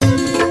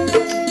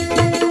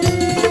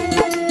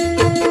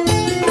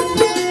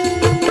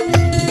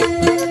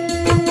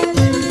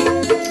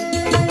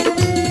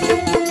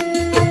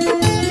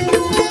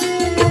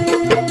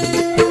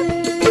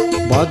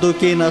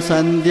ಬೆಳಕಿನ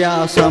ಸಂಧ್ಯಾ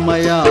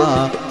ಸಮಯ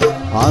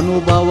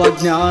ಅನುಭವ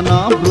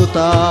ಜ್ಞಾನಾಮೃತ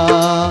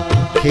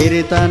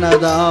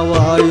ಹಿರಿತನದ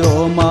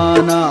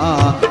ವಾಯೋಮಾನ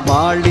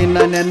ಬಾಳಿನ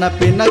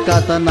ನೆನಪಿನ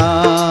ಕಥನ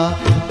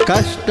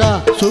ಕಷ್ಟ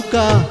ಸುಖ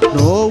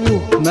ನೋವು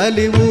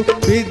ನಲಿವು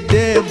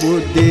ವಿದ್ಯೆ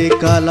ಬುದ್ಧಿ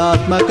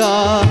ಕಲಾತ್ಮಕ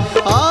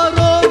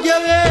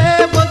ಆರೋಗ್ಯವೇ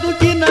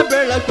ಬದುಕಿನ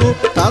ಬೆಳಕು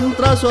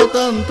ತಂತ್ರ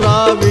ಸ್ವತಂತ್ರ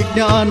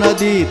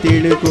ವಿಜ್ಞಾನದಿ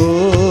ತಿಳುಕು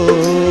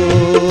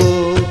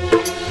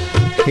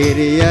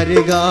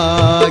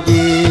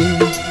ಹಿರಿಯರಿಗಾಗಿ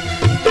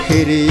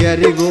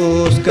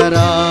ಹಿರಿಯರಿಗೋಸ್ಕರ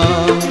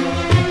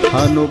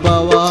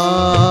ಅನುಭವ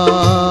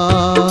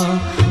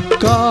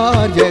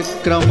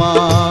ಕಾರ್ಯಕ್ರಮ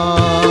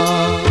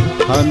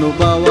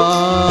ಅನುಭವ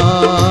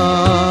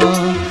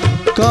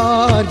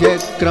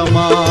ಕಾರ್ಯಕ್ರಮ.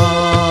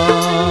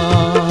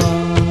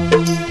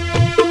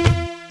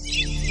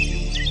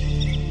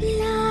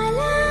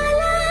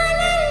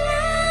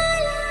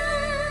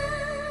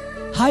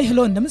 ಹಾಯ್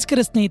ಹಲೋ ನಮಸ್ಕಾರ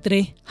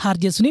ಸ್ನೇಹಿತರೆ,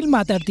 ಆರ್.ಜೆ. ಸುನಿಲ್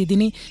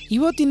ಮಾತಾಡ್ತಿದ್ದೀನಿ.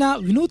 ಇವತ್ತಿನ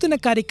ವಿನೂತನ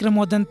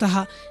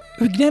ಕಾರ್ಯಕ್ರಮವಾದಂತಹ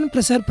ವಿಜ್ಞಾನ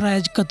ಪ್ರಸಾರ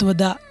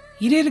ಪ್ರಾಯೋಜಕತ್ವದ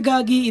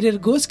ಹಿರಿಯರಿಗಾಗಿ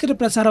ಹಿರಿಯರಿಗೋಸ್ಕರ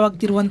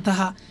ಪ್ರಸಾರವಾಗ್ತಿರುವಂತಹ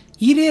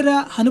ಹಿರಿಯರ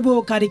ಅನುಭವ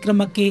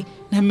ಕಾರ್ಯಕ್ರಮಕ್ಕೆ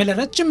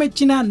ನಮ್ಮೆಲ್ಲರ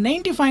ಅಚ್ಚುಮೆಚ್ಚಿನ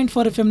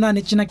 90.4 FM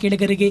ನೆಚ್ಚಿನ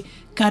ಕೇಳಿಗರಿಗೆ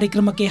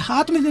ಕಾರ್ಯಕ್ರಮಕ್ಕೆ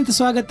ಆತ್ಮೀಯವಾದ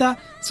ಸ್ವಾಗತ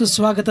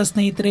ಸುಸ್ವಾಗತ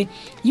ಸ್ನೇಹಿತರೆ.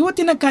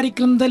 ಇವತ್ತಿನ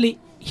ಕಾರ್ಯಕ್ರಮದಲ್ಲಿ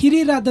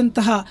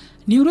ಹಿರಿಯರಾದಂತಹ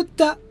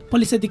ನಿವೃತ್ತ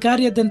ಪೊಲೀಸ್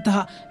ಅಧಿಕಾರಿಯಾದಂತಹ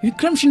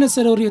ವಿಕ್ರಮ್ ಶಿಂಡೆ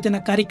ಸರ್ ಅವರು ಇವತ್ತಿನ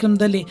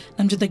ಕಾರ್ಯಕ್ರಮದಲ್ಲಿ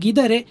ನಮ್ಮ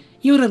ಜೊತೆಗಿದ್ದಾರೆ.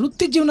 ಇವರ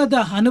ವೃತ್ತಿ ಜೀವನದ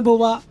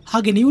ಅನುಭವ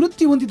ಹಾಗೆ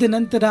ನಿವೃತ್ತಿ ಹೊಂದಿದ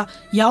ನಂತರ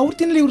ಯಾವ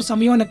ರೀತಿಯಲ್ಲಿ ಇವರು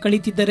ಸಮಯವನ್ನು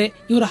ಕಳೀತಿದ್ದಾರೆ,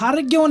 ಇವರ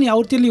ಆರೋಗ್ಯವನ್ನು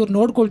ಯಾವ ರೀತಿಯಲ್ಲಿ ಇವರು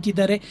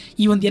ನೋಡ್ಕೊಳ್ತಿದ್ದಾರೆ,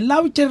 ಈ ಒಂದು ಎಲ್ಲ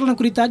ವಿಚಾರಗಳ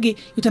ಕುರಿತಾಗಿ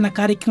ಇವತ್ತಿನ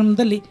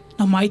ಕಾರ್ಯಕ್ರಮದಲ್ಲಿ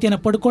ನಾವು ಮಾಹಿತಿಯನ್ನು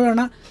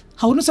ಪಡ್ಕೊಳ್ಳೋಣ.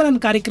 ಅವನು ಸಹ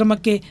ನನ್ನ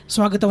ಕಾರ್ಯಕ್ರಮಕ್ಕೆ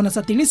ಸ್ವಾಗತವನ್ನು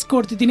ಸಹ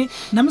ತಿಳಿಸ್ಕೊಡ್ತಿದ್ದೀನಿ.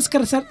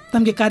 ನಮಸ್ಕಾರ ಸರ್,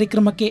 ತಮಗೆ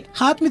ಕಾರ್ಯಕ್ರಮಕ್ಕೆ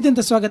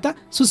ಆತ್ಮೀಯತೆಯಿಂದ ಸ್ವಾಗತ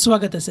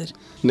ಸುಸ್ವಾಗತ ಸರ್.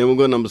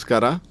 ನಿಮಗೂ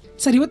ನಮಸ್ಕಾರ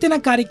ಸರ್. ಇವತ್ತಿನ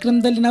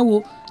ಕಾರ್ಯಕ್ರಮದಲ್ಲಿ ನಾವು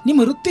ನಿಮ್ಮ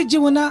ವೃತ್ತಿ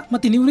ಜೀವನ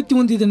ಮತ್ತು ನಿವೃತ್ತಿ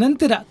ಹೊಂದಿದ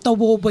ನಂತರ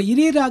ತಾವು ಒಬ್ಬ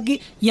ಹಿರಿಯರಾಗಿ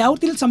ಯಾವ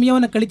ರೀತಿಯಲ್ಲಿ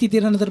ಸಮಯವನ್ನು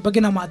ಕಳೀತಿದ್ದೀರಾ ಅನ್ನೋದ್ರ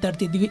ಬಗ್ಗೆ ನಾವು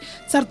ಮಾತಾಡ್ತಿದ್ದೀವಿ.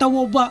 ಸರ್, ತಾವು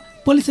ಒಬ್ಬ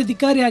ಪೊಲೀಸ್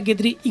ಅಧಿಕಾರಿ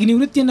ಆಗಿದ್ರಿ, ಈಗ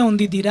ನಿವೃತ್ತಿಯನ್ನು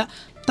ಹೊಂದಿದ್ದೀರಾ.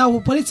 ತಾವು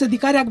ಪೊಲೀಸ್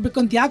ಅಧಿಕಾರಿ ಆಗಬೇಕು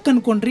ಅಂತ ಯಾಕೆ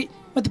ಅಂದ್ಕೊಂಡ್ರಿ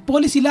ಮತ್ತು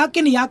ಪೊಲೀಸ್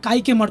ಇಲಾಖೆನ ಯಾಕೆ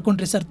ಆಯ್ಕೆ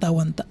ಮಾಡ್ಕೊಂಡ್ರಿ ಸರ್ ತಾವು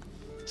ಅಂತ?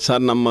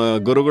 ಸರ್, ನಮ್ಮ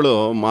ಗುರುಗಳು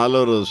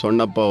ಮಾಲೂರು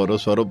ಸೊಣ್ಣಪ್ಪ ಅವರು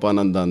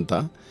ಸ್ವರೂಪಾನಂದ ಅಂತ,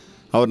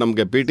 ಅವ್ರು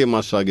ನಮಗೆ PT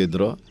ಮಾಸ್ಟರ್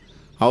ಆಗಿದ್ದರು.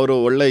 ಅವರು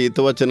ಒಳ್ಳೆಯ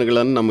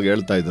ಹಿತವಚನಗಳನ್ನು ನಮ್ಗೆ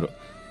ಹೇಳ್ತಾಯಿದ್ರು.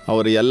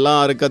 ಅವರು ಎಲ್ಲ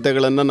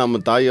ಹರಕತೆಗಳನ್ನು ನಮ್ಮ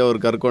ತಾಯಿಯವರು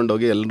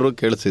ಕರ್ಕೊಂಡೋಗಿ ಎಲ್ಲರೂ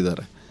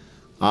ಕೇಳಿಸಿದ್ದಾರೆ.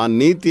 ಆ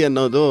ನೀತಿ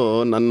ಅನ್ನೋದು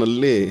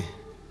ನನ್ನಲ್ಲಿ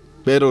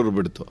ಬೇರೂರು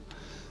ಬಿಡ್ತು.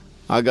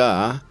 ಆಗ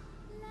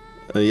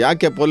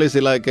ಯಾಕೆ ಪೊಲೀಸ್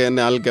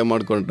ಇಲಾಖೆಯನ್ನೇ ಆಯ್ಕೆ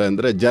ಮಾಡಿಕೊಂಡ್ರೆ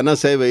ಅಂದರೆ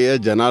ಜನಸೇವೆಯೇ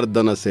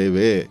ಜನಾರ್ದನ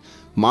ಸೇವೆ,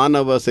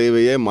 ಮಾನವ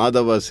ಸೇವೆಯೇ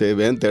ಮಾಧವ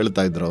ಸೇವೆ ಅಂತ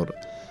ಹೇಳ್ತಾಯಿದ್ರು ಅವರು.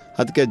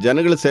 ಅದಕ್ಕೆ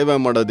ಜನಗಳ ಸೇವೆ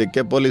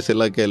ಮಾಡೋದಕ್ಕೆ ಪೊಲೀಸ್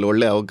ಇಲಾಖೆಯಲ್ಲಿ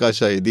ಒಳ್ಳೆಯ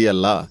ಅವಕಾಶ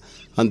ಇದೆಯಲ್ಲ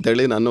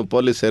ಅಂಥೇಳಿ ನಾನು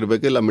ಪೊಲೀಸ್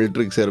ಸೇರಬೇಕು ಇಲ್ಲ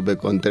ಮಿಲ್ಟ್ರಿಗೆ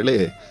ಸೇರಬೇಕು ಅಂಥೇಳಿ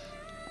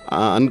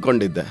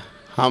ಅಂದ್ಕೊಂಡಿದ್ದೆ.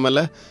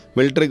 ಆಮೇಲೆ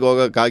ಮಿಲ್ಟ್ರಿಗೆ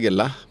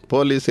ಹೋಗೋಕ್ಕಾಗಿಲ್ಲ,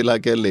 ಪೊಲೀಸ್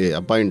ಇಲಾಖೆಯಲ್ಲಿ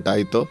ಅಪಾಯಿಂಟ್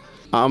ಆಯಿತು.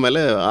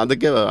 ಆಮೇಲೆ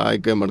ಅದಕ್ಕೆ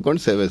ಆಯ್ಕೆ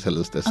ಮಾಡ್ಕೊಂಡು ಸೇವೆ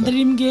ಸಲ್ಲಿಸ್ತೆ. ಅಂದರೆ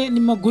ನಿಮಗೆ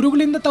ನಿಮ್ಮ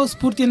ಗುರುಗಳಿಂದ ತಾವು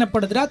ಸ್ಫೂರ್ತಿಯನ್ನು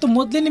ಪಡೆದ್ರೆ ಅಥವಾ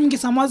ಮೊದಲೇ ನಿಮಗೆ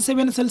ಸಮಾಜ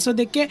ಸೇವೆಯನ್ನು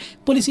ಸಲ್ಲಿಸೋದಕ್ಕೆ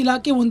ಪೊಲೀಸ್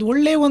ಇಲಾಖೆ ಒಂದು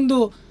ಒಳ್ಳೆಯ ಒಂದು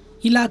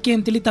ಇಲಾಖೆ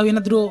ಅಂತೇಳಿ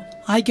ತಾವೇನಾದರೂ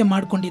ಆಯ್ಕೆ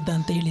ಮಾಡ್ಕೊಂಡಿದ್ದ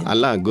ಅಂತ ಹೇಳಿ?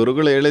 ಅಲ್ಲ,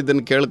 ಗುರುಗಳು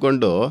ಹೇಳಿದ್ದನ್ನು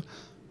ಕೇಳಿಕೊಂಡು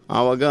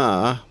ಆವಾಗ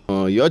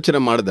ಯೋಚನೆ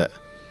ಮಾಡಿದೆ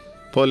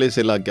ಪೊಲೀಸ್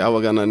ಇಲಾಖೆ.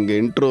 ಆವಾಗ ನನಗೆ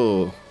ಇಂಟ್ರ್ಯೂ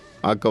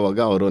ಹಾಕೋವಾಗ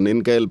ಅವರು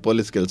ನಿನ್ನ ಕೈಯಲ್ಲಿ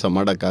ಪೊಲೀಸ್ ಕೆಲಸ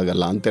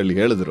ಮಾಡೋಕ್ಕಾಗಲ್ಲ ಅಂತೇಳಿ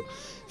ಹೇಳಿದ್ರು.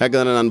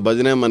 ಯಾಕಂದರೆ ನಾನು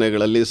ಭಜನೆ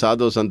ಮನೆಗಳಲ್ಲಿ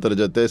ಸಾಧು ಸಂತರ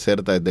ಜೊತೆ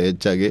ಸೇರ್ತಾಯಿದ್ದೆ.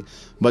 ಹೆಚ್ಚಾಗಿ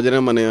ಭಜನೆ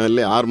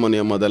ಮನೆಯಲ್ಲಿ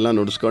ಹಾರ್ಮೋನಿಯಮ್ ಅದೆಲ್ಲ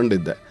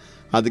ನುಡಿಸ್ಕೊಂಡಿದ್ದೆ.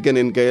 ಅದಕ್ಕೆ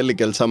ನಿನ್ನ ಕೈಯಲ್ಲಿ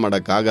ಕೆಲಸ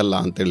ಮಾಡೋಕ್ಕಾಗಲ್ಲ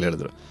ಅಂತೇಳಿ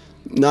ಹೇಳಿದ್ರು.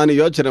 ನಾನು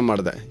ಯೋಚನೆ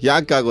ಮಾಡಿದೆ,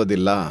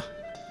 ಯಾಕಾಗೋದಿಲ್ಲ,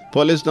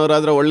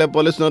 ಪೊಲೀಸ್ನವರಾದರೆ ಒಳ್ಳೆ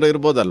ಪೊಲೀಸ್ನವರು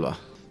ಇರ್ಬೋದಲ್ವ,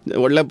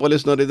 ಒಳ್ಳೆ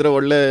ಪೊಲೀಸ್ನವ್ರು ಇದ್ದರೆ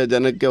ಒಳ್ಳೆ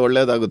ಜನಕ್ಕೆ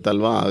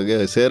ಒಳ್ಳೆಯದಾಗುತ್ತಲ್ವ, ಹಾಗೆ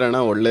ಸೇರೋಣ,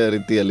 ಒಳ್ಳೆಯ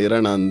ರೀತಿಯಲ್ಲಿ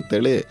ಇರೋಣ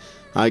ಅಂಥೇಳಿ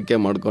ಆಯ್ಕೆ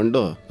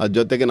ಮಾಡಿಕೊಂಡು ಅದ್ರ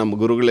ಜೊತೆಗೆ ನಮ್ಮ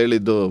ಗುರುಗಳು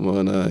ಹೇಳಿದ್ದು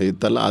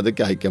ಇತ್ತಲ್ಲ,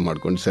 ಅದಕ್ಕೆ ಆಯ್ಕೆ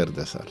ಮಾಡ್ಕೊಂಡು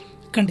ಸೇರಿದೆ ಸರ್.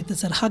 ಖಂಡಿತ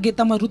ಸರ್. ಹಾಗೆ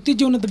ತಮ್ಮ ವೃತ್ತಿ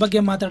ಜೀವನದ ಬಗ್ಗೆ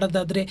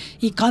ಮಾತಾಡೋದಾದರೆ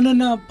ಈ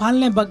ಕಾನೂನು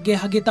ಪಾಲನೆ ಬಗ್ಗೆ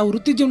ಹಾಗೆ ತಾವು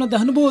ವೃತ್ತಿ ಜೀವನದ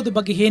ಅನುಭವದ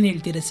ಬಗ್ಗೆ ಏನು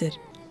ಹೇಳ್ತೀರಾ ಸರ್?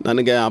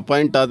 ನನಗೆ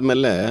ಅಪಾಯಿಂಟ್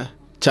ಆದಮೇಲೆ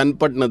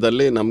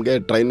ಚನ್ನಪಟ್ಟಣದಲ್ಲಿ ನಮಗೆ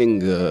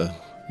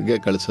ಟ್ರೈನಿಂಗ್ಗೆ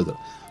ಕಳಿಸಿದ್ರು.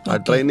 ಆ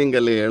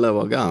ಟ್ರೈನಿಂಗಲ್ಲಿ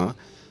ಹೇಳುವಾಗ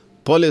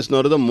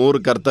ಪೊಲೀಸ್ನವ್ರದ್ದು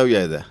 3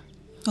 ಕರ್ತವ್ಯ ಇದೆ.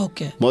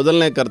 ಓಕೆ.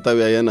 ಮೊದಲನೇ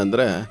ಕರ್ತವ್ಯ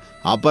ಏನಂದರೆ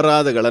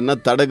ಅಪರಾಧಗಳನ್ನು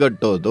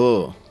ತಡೆಗಟ್ಟೋದು.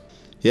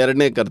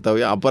 ಎರಡನೇ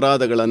ಕರ್ತವ್ಯ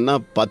ಅಪರಾಧಗಳನ್ನು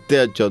ಪತ್ತೆ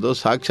ಹಚ್ಚೋದು,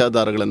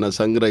 ಸಾಕ್ಷ್ಯಾಧಾರಗಳನ್ನು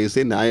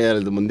ಸಂಗ್ರಹಿಸಿ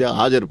ನ್ಯಾಯಾಲಯದ ಮುಂದೆ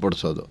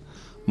ಹಾಜರುಪಡಿಸೋದು.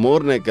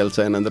 ಮೂರನೇ ಕೆಲಸ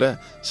ಏನಂದರೆ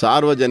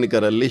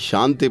ಸಾರ್ವಜನಿಕರಲ್ಲಿ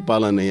ಶಾಂತಿ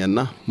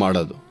ಪಾಲನೆಯನ್ನು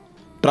ಮಾಡೋದು,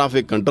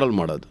 ಟ್ರಾಫಿಕ್ ಕಂಟ್ರೋಲ್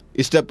ಮಾಡೋದು.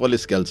 ಇಷ್ಟೇ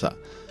ಪೊಲೀಸ್ ಕೆಲಸ.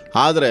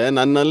 ಆದರೆ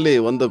ನನ್ನಲ್ಲಿ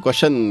ಒಂದು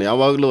ಕ್ವಶನ್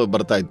ಯಾವಾಗಲೂ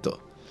ಬರ್ತಾಯಿತ್ತು,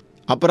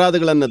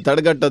 ಅಪರಾಧಗಳನ್ನು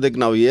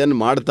ತಡೆಗಟ್ಟೋದಕ್ಕೆ ನಾವು ಏನು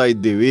ಮಾಡ್ತಾ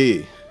ಇದ್ದೀವಿ,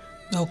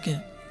 ಓಕೆ,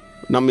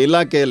 ನಮ್ಮ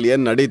ಇಲಾಖೆಯಲ್ಲಿ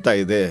ಏನು ನಡೀತಾ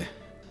ಇದೆ,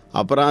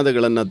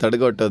 ಅಪರಾಧಗಳನ್ನು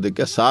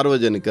ತಡೆಗಟ್ಟೋದಕ್ಕೆ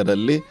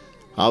ಸಾರ್ವಜನಿಕರಲ್ಲಿ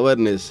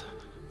ಅವೇರ್ನೆಸ್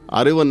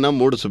ಅರಿವನ್ನು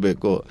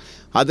ಮೂಡಿಸಬೇಕು,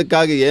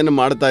 ಅದಕ್ಕಾಗಿ ಏನು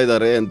ಮಾಡ್ತಾ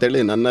ಇದ್ದಾರೆ ಅಂತೇಳಿ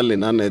ನನ್ನಲ್ಲಿ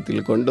ನಾನೇ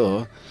ತಿಳ್ಕೊಂಡು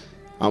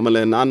ಆಮೇಲೆ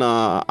ನಾನು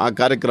ಆ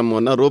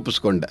ಕಾರ್ಯಕ್ರಮವನ್ನು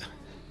ರೂಪಿಸ್ಕೊಂಡೆ.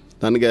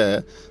 ನನಗೆ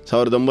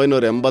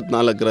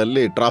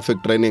 1984ರಲ್ಲಿ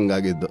ಟ್ರಾಫಿಕ್ ಟ್ರೈನಿಂಗ್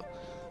ಆಗಿದ್ದು.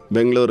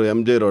 ಬೆಂಗಳೂರು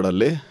MG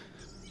ರೋಡಲ್ಲಿ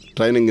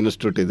ಟ್ರೈನಿಂಗ್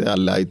ಇನ್ಸ್ಟಿಟ್ಯೂಟ್ ಇದೆ,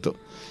 ಅಲ್ಲಿ ಆಯಿತು.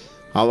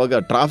 ಆವಾಗ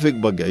ಟ್ರಾಫಿಕ್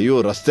ಬಗ್ಗೆ,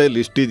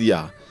 ರಸ್ತೆಯಲ್ಲಿ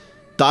ಇಷ್ಟಿದೆಯಾ,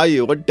 ತಾಯಿ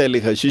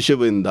ಹೊಟ್ಟೆಯಲ್ಲಿ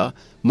ಶಿಶುವಿಂದ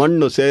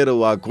ಮಣ್ಣು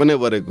ಸೇರುವ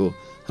ಕೊನೆವರೆಗೂ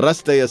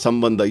ರಸ್ತೆಯ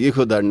ಸಂಬಂಧ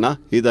ಇಹುದಣ್ಣ,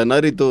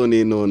 ಇದನ್ನರಿತು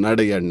ನೀನು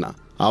ನಡೆಯಣ್ಣ.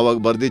 ಆವಾಗ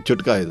ಬರ್ದು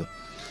ಚುಟ್ಕ ಇದು.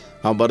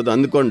 ಬರೆದು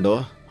ಅಂದ್ಕೊಂಡು,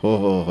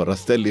 ಓಹೋ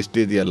ರಸ್ತೆಯಲ್ಲಿ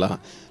ಇಷ್ಟಿದೆಯಲ್ಲ,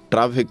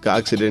 ಟ್ರಾಫಿಕ್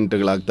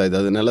ಆಕ್ಸಿಡೆಂಟ್ಗಳಾಗ್ತಾಯಿದೆ,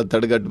 ಅದನ್ನೆಲ್ಲ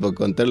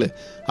ತಡೆಗಟ್ಟಬೇಕು ಅಂತೇಳಿ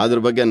ಅದ್ರ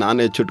ಬಗ್ಗೆ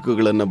ನಾನೇ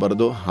ಚುಟುಕುಗಳನ್ನು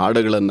ಬರೆದು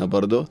ಹಾಡುಗಳನ್ನು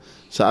ಬರೆದು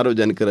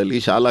ಸಾರ್ವಜನಿಕರಲ್ಲಿ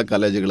ಶಾಲಾ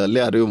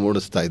ಕಾಲೇಜುಗಳಲ್ಲಿ ಅರಿವು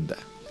ಮೂಡಿಸ್ತಾ ಇದ್ದೆ.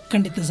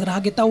 ಖಂಡಿತ ಸರ್.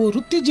 ಹಾಗೆ ತಾವು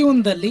ವೃತ್ತಿ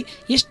ಜೀವನದಲ್ಲಿ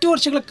ಎಷ್ಟು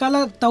ವರ್ಷಗಳ ಕಾಲ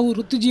ತಾವು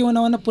ವೃತ್ತಿ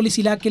ಜೀವನವನ್ನು ಪೊಲೀಸ್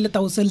ಇಲಾಖೆಯಲ್ಲಿ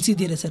ತಾವು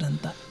ಸಲ್ಲಿಸಿದ್ದೀರಿ ಸರ್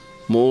ಅಂತ?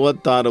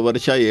 36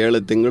 ವರ್ಷ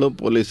 7 ತಿಂಗಳು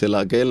ಪೊಲೀಸ್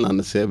ಇಲಾಖೆಯಲ್ಲಿ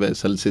ನಾನು ಸೇವೆ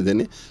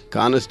ಸಲ್ಲಿಸಿದ್ದೀನಿ.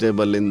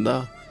 ಕಾನ್ಸ್ಟೇಬಲಿಂದ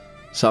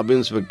ಸಬ್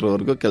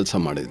ಇನ್ಸ್ಪೆಕ್ಟರ್ವರೆಗೂ ಕೆಲಸ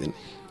ಮಾಡಿದ್ದೀನಿ.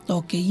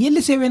 ಓಕೆ,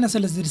 ಎಲ್ಲಿ ಸೇವೆಯನ್ನು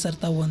ಸಲ್ಲಿಸಿದ್ರಿ ಸರ್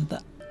ತಾವು ಅಂತ?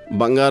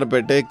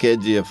 ಬಂಗಾರಪೇಟೆ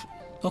KGF.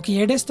 ಓಕೆ,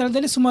 ಎರಡೇ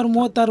ಸ್ಥಳದಲ್ಲಿ ಸುಮಾರು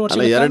 36 ವರ್ಷ?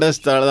 ಎರಡೇ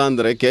ಸ್ಥಳ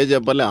ಅಂದರೆ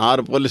KGF ಅಲ್ಲಿ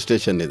 6 ಪೊಲೀಸ್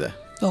ಸ್ಟೇಷನ್ ಇದೆ.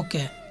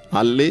 ಓಕೆ,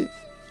 ಅಲ್ಲಿ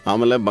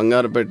ಆಮೇಲೆ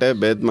ಬಂಗಾರಪೇಟೆ,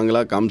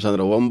 ಬೇತ್ಮಂಗಲ,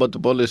 ಕಾಮಸಂದ್ರ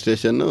 9 ಪೊಲೀಸ್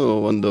ಸ್ಟೇಷನ್ನು,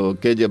 ಒಂದು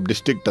KGF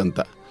ಡಿಸ್ಟ್ರಿಕ್ಟ್ ಅಂತ.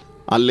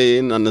 ಅಲ್ಲಿ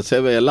ನನ್ನ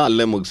ಸೇವೆ ಎಲ್ಲ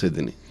ಅಲ್ಲೇ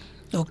ಮುಗಿಸಿದ್ದೀನಿ.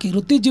 ಓಕೆ,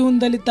 ವೃತ್ತಿ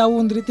ಜೀವನದಲ್ಲಿ ತಾವು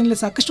ಒಂದು ರೀತಿಯಲ್ಲಿ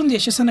ಸಾಕಷ್ಟೊಂದು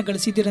ಯಶಸ್ಸನ್ನು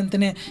ಗಳಿಸಿದ್ದೀರಿ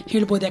ಅಂತಲೇ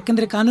ಹೇಳ್ಬೋದು.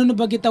 ಯಾಕಂದರೆ ಕಾನೂನು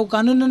ಬಗ್ಗೆ ತಾವು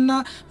ಕಾನೂನನ್ನು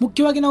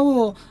ಮುಖ್ಯವಾಗಿ ನಾವು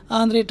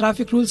ಅಂದರೆ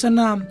ಟ್ರಾಫಿಕ್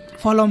ರೂಲ್ಸನ್ನು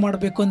ಫಾಲೋ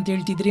ಮಾಡಬೇಕು ಅಂತ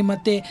ಹೇಳ್ತಿದ್ರಿ,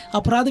 ಮತ್ತು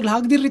ಅಪರಾಧಗಳು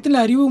ಆಗದಿರೋ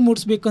ರೀತಿಯಲ್ಲಿ ಅರಿವು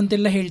ಮೂಡಿಸ್ಬೇಕು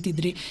ಅಂತೆಲ್ಲ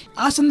ಹೇಳ್ತಿದ್ರಿ.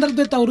 ಆ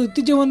ಸಂದರ್ಭದಲ್ಲಿ ತಾವು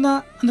ವೃತ್ತಿ ಜೀವನ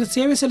ಅಂದರೆ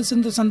ಸೇವೆ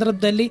ಸಲ್ಲಿಸಿದ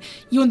ಸಂದರ್ಭದಲ್ಲಿ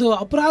ಈ ಒಂದು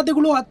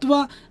ಅಪರಾಧಗಳು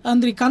ಅಥವಾ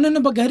ಅಂದರೆ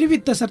ಕಾನೂನಿನ ಬಗ್ಗೆ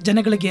ಅರಿವಿತ್ತ ಸರ್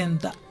ಜನಗಳಿಗೆ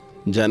ಅಂತ?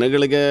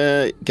 ಜನಗಳಿಗೆ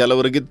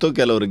ಕೆಲವರಿಗಿತ್ತು,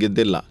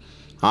 ಕೆಲವರಿಗಿದ್ದಿಲ್ಲ.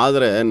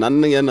 ಆದರೆ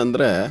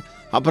ನನಗೇನೆಂದರೆ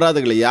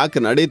ಅಪರಾಧಗಳು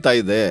ಯಾಕೆ ನಡೀತಾ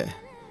ಇದೆ,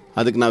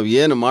 ಅದಕ್ಕೆ ನಾವು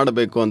ಏನು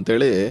ಮಾಡಬೇಕು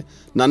ಅಂಥೇಳಿ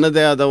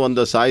ನನ್ನದೇ ಆದ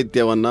ಒಂದು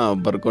ಸಾಹಿತ್ಯವನ್ನು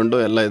ಬರ್ಕೊಂಡು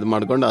ಎಲ್ಲ ಇದು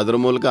ಮಾಡಿಕೊಂಡು ಅದ್ರ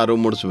ಮೂಲಕ ಅರಿವು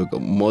ಮೂಡಿಸ್ಬೇಕು.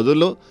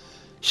 ಮೊದಲು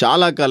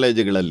ಶಾಲಾ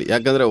ಕಾಲೇಜುಗಳಲ್ಲಿ,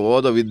 ಯಾಕಂದರೆ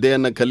ಓದೋ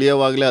ವಿದ್ಯೆಯನ್ನು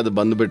ಕಲಿಯೋವಾಗಲೇ ಅದು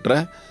ಬಂದುಬಿಟ್ರೆ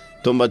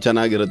ತುಂಬ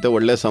ಚೆನ್ನಾಗಿರುತ್ತೆ,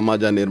 ಒಳ್ಳೆಯ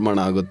ಸಮಾಜ ನಿರ್ಮಾಣ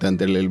ಆಗುತ್ತೆ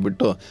ಅಂತೇಳಿ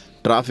ಹೇಳ್ಬಿಟ್ಟು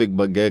ಟ್ರಾಫಿಕ್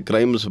ಬಗ್ಗೆ,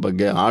 ಕ್ರೈಮ್ಸ್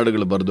ಬಗ್ಗೆ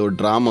ಹಾಡುಗಳು ಬರೆದು,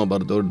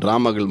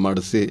 ಡ್ರಾಮಾಗಳು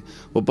ಮಾಡಿಸಿ,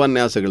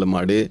 ಉಪನ್ಯಾಸಗಳು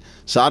ಮಾಡಿ,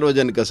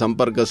 ಸಾರ್ವಜನಿಕ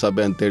ಸಂಪರ್ಕ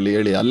ಸಭೆ ಅಂತೇಳಿ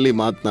ಹೇಳಿ ಅಲ್ಲಿ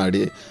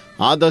ಮಾತನಾಡಿ,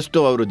 ಆದಷ್ಟು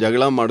ಅವರು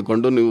ಜಗಳ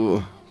ಮಾಡಿಕೊಂಡು ನೀವು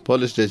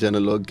ಪೊಲೀಸ್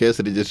ಸ್ಟೇಷನಲ್ಲಿ ಹೋಗಿ ಕೇಸ್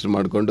ರಿಜಿಸ್ಟರ್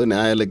ಮಾಡಿಕೊಂಡು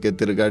ನ್ಯಾಯಾಲಯಕ್ಕೆ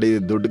ತಿರುಗಾಡಿ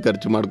ದುಡ್ಡು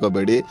ಖರ್ಚು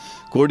ಮಾಡ್ಕೋಬೇಡಿ,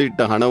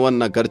 ಕೂಡಿಟ್ಟ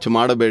ಹಣವನ್ನು ಖರ್ಚು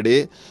ಮಾಡಬೇಡಿ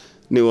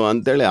ನೀವು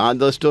ಅಂಥೇಳಿ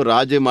ಆದಷ್ಟು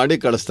ರಾಜಿ ಮಾಡಿ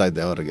ಕಳಿಸ್ತಾ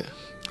ಇದ್ದೆ ಅವರಿಗೆ.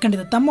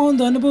 ಖಂಡಿತ. ತಮ್ಮ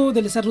ಒಂದು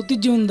ಅನುಭವದಲ್ಲಿ ಸರ್ ವೃತ್ತಿ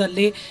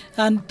ಜೀವನದಲ್ಲಿ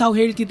ತಾವು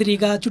ಹೇಳ್ತಿದ್ರಿ,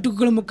 ಈಗ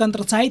ಚುಟುಕುಗಳ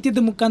ಮುಖಾಂತರ,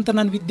 ಸಾಹಿತ್ಯದ ಮುಖಾಂತರ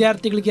ನಾನು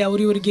ವಿದ್ಯಾರ್ಥಿಗಳಿಗೆ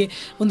ಅವರಿಗೆ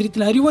ಒಂದು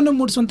ರೀತಿಯಲ್ಲಿ ಅರಿವನ್ನು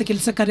ಮೂಡಿಸುವಂಥ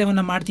ಕೆಲಸ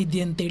ಕಾರ್ಯವನ್ನು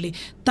ಮಾಡ್ತಿದ್ದೆ ಅಂತೇಳಿ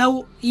ತಾವು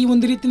ಈ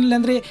ಒಂದು ರೀತಿಯಲ್ಲಿ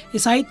ಅಂದರೆ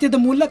ಈ ಸಾಹಿತ್ಯದ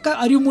ಮೂಲಕ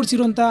ಅರಿವು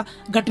ಮೂಡಿಸಿರುವಂಥ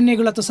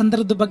ಘಟನೆಗಳು ಅಥವಾ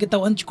ಸಂದರ್ಭದ ಬಗ್ಗೆ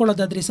ತಾವು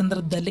ಹಂಚ್ಕೊಳ್ಳೋದಾದ್ರೆ ಈ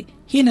ಸಂದರ್ಭದಲ್ಲಿ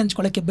ಏನು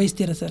ಹಂಚ್ಕೊಳ್ಳೋಕ್ಕೆ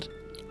ಬಯಸ್ತೀರಾ ಸರ್?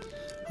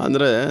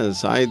 ಅಂದರೆ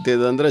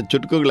ಸಾಹಿತ್ಯದ ಅಂದರೆ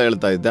ಚುಟುಕುಗಳು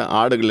ಹೇಳ್ತಾ ಇದ್ದೆ,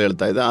 ಹಾಡುಗಳು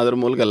ಹೇಳ್ತಾ ಇದ್ದೆ, ಅದ್ರ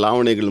ಮೂಲಕ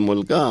ಲಾವಣಿಗಳ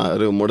ಮೂಲಕ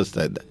ಅರಿವು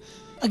ಮೂಡಿಸ್ತಾ ಇದ್ದೆ.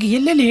 ಹಾಗೆ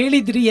ಎಲ್ಲೆಲ್ಲಿ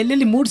ಹೇಳಿದ್ರಿ,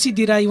 ಎಲ್ಲೆಲ್ಲಿ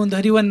ಮೂಡಿಸಿದ್ದೀರಾ ಈ ಒಂದು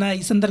ಅರಿವನ್ನು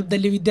ಈ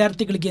ಸಂದರ್ಭದಲ್ಲಿ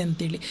ವಿದ್ಯಾರ್ಥಿಗಳಿಗೆ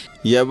ಅಂತೇಳಿ?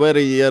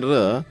 ಎವರಿ ಇಯರ್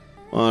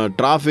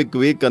ಟ್ರಾಫಿಕ್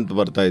ವೀಕ್ ಅಂತ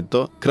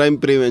ಬರ್ತಾಯಿತ್ತು, ಕ್ರೈಮ್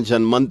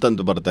ಪ್ರಿವೆನ್ಷನ್ ಮಂತ್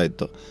ಅಂತ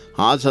ಬರ್ತಾಯಿತ್ತು.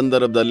 ಆ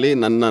ಸಂದರ್ಭದಲ್ಲಿ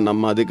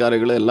ನಮ್ಮ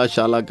ಅಧಿಕಾರಿಗಳು ಎಲ್ಲ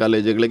ಶಾಲಾ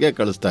ಕಾಲೇಜುಗಳಿಗೆ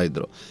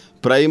ಕಳಿಸ್ತಾಯಿದ್ರು.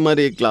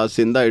 ಪ್ರೈಮರಿ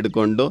ಕ್ಲಾಸಿಂದ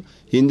ಹಿಡ್ಕೊಂಡು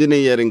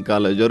ಇಂಜಿನಿಯರಿಂಗ್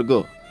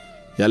ಕಾಲೇಜ್ವರೆಗೂ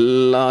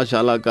ಎಲ್ಲ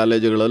ಶಾಲಾ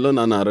ಕಾಲೇಜುಗಳಲ್ಲೂ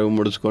ನಾನು ಅರಿವು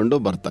ಮೂಡಿಸ್ಕೊಂಡು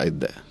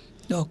ಬರ್ತಾಯಿದ್ದೆ.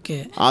 ಓಕೆ,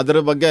 ಅದರ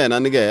ಬಗ್ಗೆ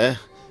ನನಗೆ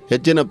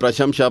ಹೆಚ್ಚಿನ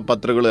ಪ್ರಶಂಸಾ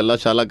ಪತ್ರಗಳು ಎಲ್ಲ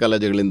ಶಾಲಾ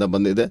ಕಾಲೇಜುಗಳಿಂದ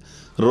ಬಂದಿದೆ.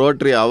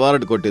 ರೋಟ್ರಿ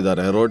ಅವಾರ್ಡ್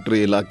ಕೊಟ್ಟಿದ್ದಾರೆ ರೋಟ್ರಿ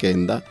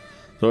ಇಲಾಖೆಯಿಂದ.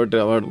 ರೋಟ್ರಿ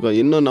ಅವಾರ್ಡ್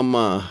ಇನ್ನೂ ನಮ್ಮ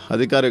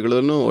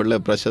ಅಧಿಕಾರಿಗಳೂ ಒಳ್ಳೆಯ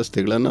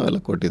ಪ್ರಶಸ್ತಿಗಳನ್ನು ಎಲ್ಲ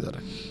ಕೊಟ್ಟಿದ್ದಾರೆ.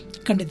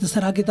 ಖಂಡಿತ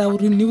ಸರ್. ಹಾಗೆ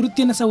ತಾವು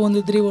ನಿವೃತ್ತಿಯನ್ನು ಸಹ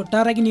ಹೊಂದಿದ್ರಿ.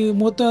 ಒಟ್ಟಾರಾಗಿ ನೀವು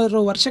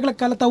 36 ವರ್ಷಗಳ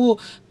ಕಾಲ ತಾವು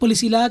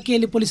ಪೊಲೀಸ್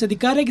ಇಲಾಖೆಯಲ್ಲಿ ಪೊಲೀಸ್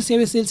ಅಧಿಕಾರಿಗೆ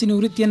ಸೇವೆ ಸಲ್ಲಿಸಿ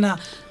ನಿವೃತ್ತಿಯನ್ನು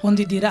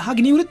ಹೊಂದಿದ್ದೀರಾ.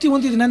 ಹಾಗೆ ನಿವೃತ್ತಿ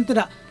ಹೊಂದಿದ ನಂತರ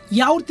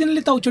ಯಾವ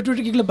ರೀತಿಯಲ್ಲಿ ತಾವು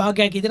ಚಟುವಟಿಕೆಗಳು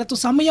ಭಾಗಿಯಾಗಿದ್ದೀರಾ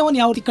ಅಥವಾ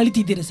ಸಮಯವನ್ನು ಯಾವ ರೀತಿ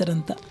ಕಳಿತಿದ್ದೀರಿ ಸರ್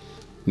ಅಂತ?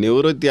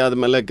 ನಿವೃತ್ತಿ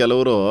ಆದಮೇಲೆ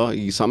ಕೆಲವರು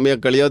ಈ ಸಮಯ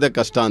ಕಳೆಯೋದೇ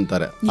ಕಷ್ಟ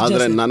ಅಂತಾರೆ,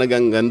 ಆದರೆ ನನಗೆ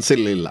ಹಂಗೆ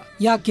ಅನಿಸಿರ್ಲಿಲ್ಲ.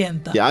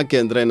 ಯಾಕೆ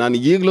ಅಂದರೆ ನಾನು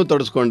ಈಗಲೂ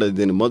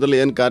ತೊಡಸ್ಕೊಂಡಿದ್ದೀನಿ. ಮೊದಲು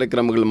ಏನು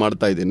ಕಾರ್ಯಕ್ರಮಗಳು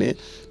ಮಾಡ್ತಾ ಇದ್ದೀನಿ,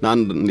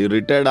 ನಾನು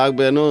ರಿಟೈರ್ಡ್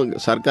ಆಗಬೇನು,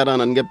 ಸರ್ಕಾರ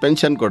ನನಗೆ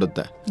ಪೆನ್ಷನ್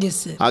ಕೊಡುತ್ತೆ.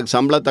 ಆಗ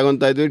ಸಂಬಳ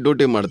ತಗೊತಾ ಇದ್ವಿ,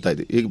 ಡ್ಯೂಟಿ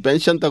ಮಾಡ್ತಾಯಿದ್ವಿ. ಈಗ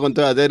ಪೆನ್ಷನ್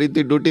ತಗೊತೀವಿ, ಅದೇ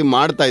ರೀತಿ ಡ್ಯೂಟಿ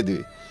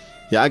ಮಾಡ್ತಾಯಿದ್ವಿ.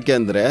 ಯಾಕೆ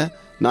ಅಂದರೆ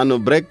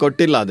ನಾನು ಬ್ರೇಕ್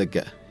ಕೊಟ್ಟಿಲ್ಲ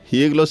ಅದಕ್ಕೆ.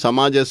 ಈಗಲೂ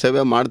ಸಮಾಜ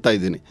ಸೇವೆ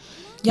ಮಾಡ್ತಾಯಿದ್ದೀನಿ.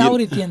 ಯಾವ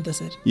ರೀತಿ ಅಂತ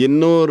ಸರ್?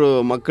 200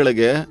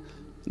 ಮಕ್ಕಳಿಗೆ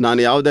ನಾನು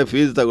ಯಾವುದೇ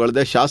ಫೀಸ್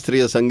ತಗೊಳ್ಳದೆ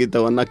ಶಾಸ್ತ್ರೀಯ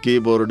ಸಂಗೀತವನ್ನು,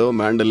 ಕೀಬೋರ್ಡು,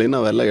 ಮ್ಯಾಂಡಲಿನ್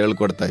ಅವೆಲ್ಲ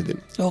ಹೇಳ್ಕೊಡ್ತಾ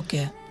ಇದ್ದೀನಿ. ಓಕೆ.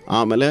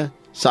 ಆಮೇಲೆ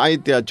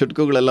ಸಾಹಿತ್ಯ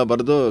ಚುಟುಕುಗಳೆಲ್ಲ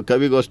ಬರೆದು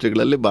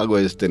ಕವಿಗೋಷ್ಠಿಗಳಲ್ಲಿ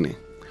ಭಾಗವಹಿಸ್ತೀನಿ.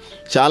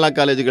 ಶಾಲಾ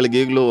ಕಾಲೇಜುಗಳಿಗೆ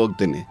ಈಗಲೂ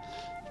ಹೋಗ್ತೀನಿ.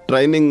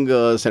 ಟ್ರೈನಿಂಗ್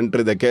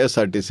ಸೆಂಟ್ರ್ ಇದೆ,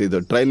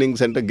 KSRTCದು ಟ್ರೈನಿಂಗ್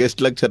ಸೆಂಟ್ರ್,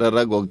 ಗೆಸ್ಟ್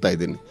ಲೆಕ್ಚರರಾಗಿ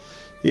ಹೋಗ್ತಾಯಿದ್ದೀನಿ.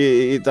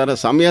 ಈ ಥರ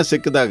ಸಮಯ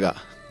ಸಿಕ್ಕಿದಾಗ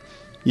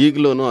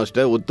ಈಗಲೂ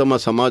ಅಷ್ಟೇ ಉತ್ತಮ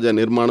ಸಮಾಜ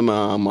ನಿರ್ಮಾಣ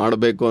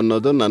ಮಾಡಬೇಕು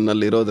ಅನ್ನೋದು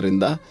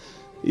ನನ್ನಲ್ಲಿರೋದ್ರಿಂದ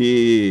ಈ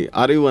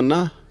ಅರಿವನ್ನು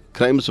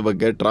ಕ್ರೈಮ್ಸ್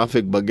ಬಗ್ಗೆ,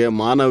 ಟ್ರಾಫಿಕ್ ಬಗ್ಗೆ,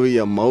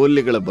 ಮಾನವೀಯ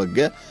ಮೌಲ್ಯಗಳ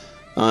ಬಗ್ಗೆ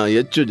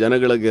ಹೆಚ್ಚು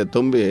ಜನಗಳಿಗೆ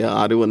ತುಂಬಿ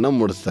ಅರಿವನ್ನು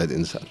ಮೂಡಿಸ್ತಾ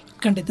ಇದ್ದೀನಿ ಸರ್.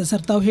 ಖಂಡಿತ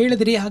ಸರ್. ತಾವು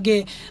ಹೇಳಿದ್ರಿ ಹಾಗೆ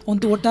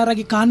ಒಂದು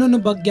ಒಟ್ಟಾರಾಗಿ ಕಾನೂನು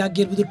ಬಗ್ಗೆ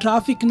ಆಗಿರ್ಬೋದು,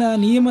 ಟ್ರಾಫಿಕ್ನ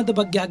ನಿಯಮದ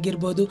ಬಗ್ಗೆ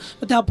ಆಗಿರ್ಬೋದು,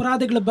 ಮತ್ತು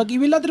ಅಪರಾಧಗಳ ಬಗ್ಗೆ,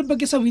 ಇವೆಲ್ಲದರ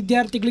ಬಗ್ಗೆ ಸಹ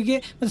ವಿದ್ಯಾರ್ಥಿಗಳಿಗೆ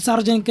ಮತ್ತು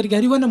ಸಾರ್ವಜನಿಕರಿಗೆ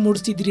ಅರಿವನ್ನು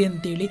ಮೂಡಿಸ್ತಿದ್ರಿ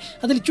ಅಂತೇಳಿ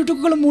ಅದರಲ್ಲಿ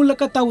ಚುಟುಕುಗಳ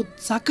ಮೂಲಕ ತಾವು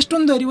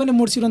ಸಾಕಷ್ಟೊಂದು ಅರಿವನ್ನು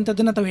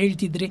ಮೂಡಿಸಿರುವಂಥದ್ದನ್ನು ತಾವು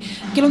ಹೇಳ್ತಿದ್ರಿ.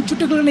 ಕೆಲವೊಂದು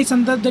ಚುಟುಕುಗಳನ್ನ ಈ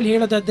ಸಂದರ್ಭದಲ್ಲಿ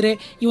ಹೇಳೋದಾದರೆ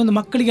ಈ ಒಂದು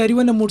ಮಕ್ಕಳಿಗೆ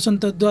ಅರಿವನ್ನು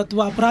ಮೂಡಿಸುವಂಥದ್ದು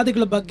ಅಥವಾ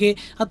ಅಪರಾಧಗಳ ಬಗ್ಗೆ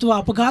ಅಥವಾ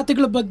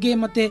ಅಪಘಾತಗಳ ಬಗ್ಗೆ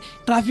ಮತ್ತು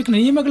ಟ್ರಾಫಿಕ್ನ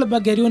ನಿಯಮಗಳ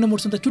ಬಗ್ಗೆ ಅರಿವನ್ನು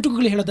ಮೂಡಿಸುವಂಥ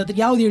ಚುಟುಕುಗಳು ಹೇಳೋದಾದರೆ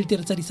ಯಾವುದು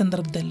ಹೇಳ್ತೀರಾ ಸರ್ ಈ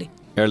ಸಂದರ್ಭದಲ್ಲಿ?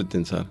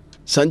 ಹೇಳ್ತೀನಿ ಸರ್.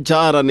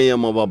 ಸಂಚಾರ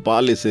ನಿಯಮವ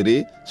ಪಾಲಿಸಿರಿ,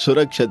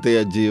 ಸುರಕ್ಷತೆಯ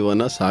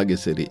ಜೀವನ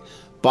ಸಾಗಿಸಿರಿ.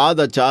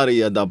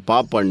 ಪಾದಚಾರಿಯದ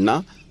ಪಾಪಣ್ಣ,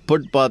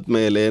 ಫುಟ್ಪಾತ್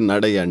ಮೇಲೆ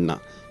ನಡೆಯಣ್ಣ.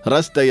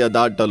 ರಸ್ತೆಯ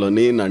ದಾಟಲು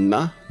ನೀನಣ್ಣ,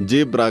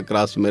 ಜೀಬ್ರಾ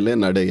ಕ್ರಾಸ್ ಮೇಲೆ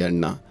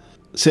ನಡೆಯಣ್ಣ.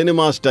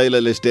 ಸಿನಿಮಾ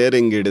ಸ್ಟೈಲಲ್ಲಿ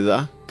ಸ್ಟೇರಿಂಗ್ ಹಿಡಿದ,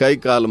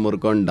 ಕೈಕಾಲು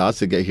ಮುರ್ಕೊಂಡು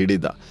ಹಾಸಿಗೆ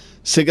ಹಿಡಿದ,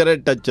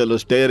 ಸಿಗರೆಟ್ ಹಚ್ಚಲು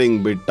ಸ್ಟೇರಿಂಗ್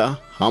ಬಿಟ್ಟ,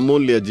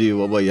 ಅಮೂಲ್ಯ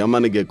ಜೀವವ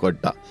ಯಮನಿಗೆ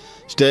ಕೊಟ್ಟ.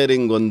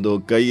 ಸ್ಟೇರಿಂಗ್ ಒಂದು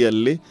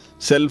ಕೈಯಲ್ಲಿ,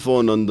 ಸೆಲ್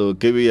ಫೋನ್ ಒಂದು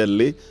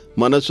ಕಿವಿಯಲ್ಲಿ,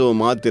 ಮನಸ್ಸು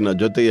ಮಾತಿನ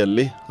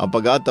ಜೊತೆಯಲ್ಲಿ,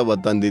 ಅಪಘಾತವ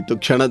ತಂದಿತು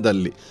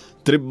ಕ್ಷಣದಲ್ಲಿ.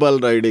 ತ್ರಿಬ್ಬಲ್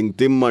ರೈಡಿಂಗ್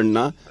ತಿಮ್ಮಣ್ಣ,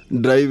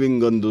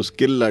 ಡ್ರೈವಿಂಗ್ ಒಂದು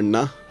ಸ್ಕಿಲ್ ಅಣ್ಣ,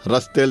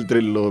 ರಸ್ತೆಯಲ್ಲಿ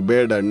ಥ್ರಿಲ್ಲು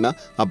ಬೇಡಣ್ಣ,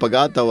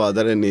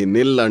 ಅಪಘಾತವಾದರೆ ನೀ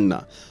ನಿಲ್ಲಣ್ಣ.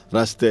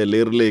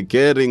 ರಸ್ತೆಯಲ್ಲಿರಲಿ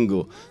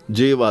ಕೇರಿಂಗು,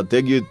 ಜೀವ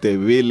ತೆಗೆಯುತ್ತೆ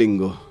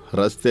ವೀಲಿಂಗು.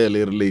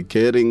 ರಸ್ತೆಯಲ್ಲಿರಲಿ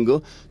ಕೇರಿಂಗು,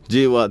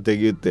 ಜೀವ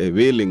ತೆಗೆಯುತ್ತೆ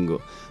ವೀಲಿಂಗು.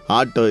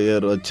 ಆಟೋ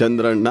ಏರೋ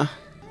ಚಂದ್ರಣ್ಣ,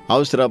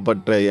 ಅವಸರ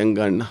ಪಟ್ಟರೆ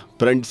ಹೆಂಗಣ್ಣ,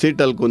 ಫ್ರಂಟ್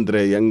ಸೀಟಲ್ಲಿ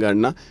ಕುಂತ್ರೆ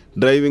ಹೆಂಗಣ್ಣ,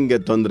 ಡ್ರೈವಿಂಗ್ಗೆ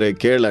ತೊಂದರೆ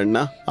ಕೇಳಣ್ಣ,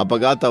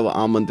 ಅಪಘಾತವ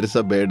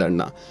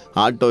ಆಮಂತ್ರಿಸಬೇಡಣ್ಣ.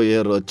 ಆಟೋ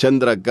ಏರೋ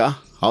ಚಂದ್ರಕ್ಕ,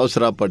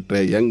 ಅವಸರ ಪಟ್ಟರೆ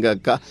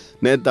ಹೆಂಗಕ್ಕ,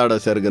 ನೇತಾಡೋ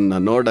ಸೆರಗನ್ನ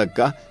ನೋಡಕ್ಕ,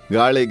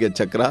 ಗಾಳಿಗೆ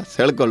ಚಕ್ರ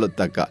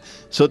ಸೆಳ್ಕೊಳ್ಳುತ್ತಕ್ಕ.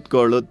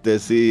 ಸುತ್ತಕೊಳ್ಳುತ್ತೆ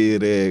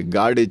ಸೀರೆ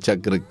ಗಾಡಿ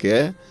ಚಕ್ರಕ್ಕೆ,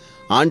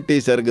 ಆಂಟಿ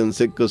ಸೆರಗನ್ನು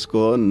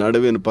ಸಿಕ್ಕಿಸ್ಕೋ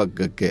ನಡುವಿನ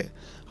ಪಕ್ಕಕ್ಕೆ.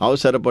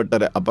 ಅವಸರ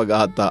ಪಟ್ಟರೆ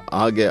ಅಪಘಾತ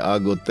ಹಾಗೆ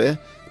ಆಗುತ್ತೆ,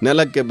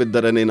 ನೆಲಕ್ಕೆ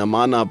ಬಿದ್ದರೆ ನಿನ್ನ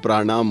ಮಾನ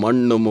ಪ್ರಾಣ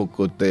ಮಣ್ಣು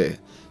ಮುಕ್ಕುತ್ತೆ.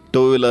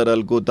 ಟೂ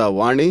ವೀಲರಲ್ಲಿ ಕೂತ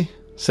ವಾಣಿ,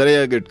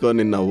 ಸರಿಯಾಗಿಟ್ಕೋ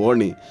ನಿನ್ನ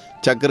ಓಣಿ,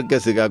 ಚಕ್ರಕ್ಕೆ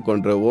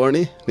ಸಿಗಾಕೊಂಡ್ರೆ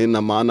ಓಣಿ, ನಿನ್ನ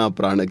ಮಾನ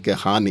ಪ್ರಾಣಕ್ಕೆ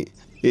ಹಾನಿ.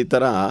 ಈ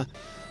ಥರ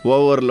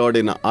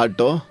ಓವರ್ಲೋಡಿನ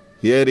ಆಟೋ,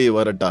 ಏರಿ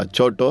ಹೊರಟ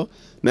ಚೋಟೋ,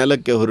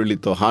 ನೆಲಕ್ಕೆ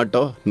ಹುರುಳಿತು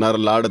ಆಟೋ,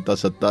 ನರಲಾಡುತ್ತ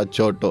ಸತ್ತ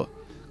ಚೋಟೋ.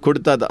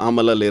 ಕುಡ್ತದ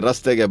ಅಮಲಲ್ಲಿ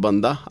ರಸ್ತೆಗೆ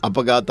ಬಂದ,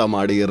 ಅಪಘಾತ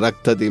ಮಾಡಿ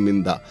ರಕ್ತದಿ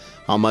ಮಿಂದ.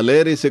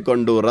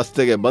 ಅಮಲೇರಿಸಿಕೊಂಡು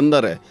ರಸ್ತೆಗೆ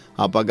ಬಂದರೆ,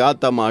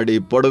 ಅಪಘಾತ ಮಾಡಿ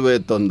ಪೊಡವೆ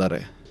ತೊಂದರೆ.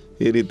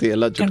 ಈ ರೀತಿ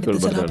ಎಲ್ಲ ಚುಟುಕುಗಳು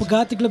ಬರ್ತಾರೆ.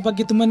 ಅಪಘಾತಗಳ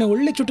ಬಗ್ಗೆ ತುಂಬಾನೇ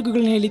ಒಳ್ಳೆ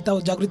ಚುಟುಕುಗಳನ್ನ ಹೇಳಿ ತಾವು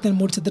ಜಾಗೃತಿಯನ್ನು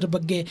ಮೂಡಿಸೋದ್ರ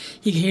ಬಗ್ಗೆ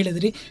ಈಗ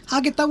ಹೇಳಿದ್ರಿ.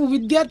 ಹಾಗೆ ತಾವು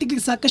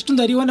ವಿದ್ಯಾರ್ಥಿಗಳಿಗೆ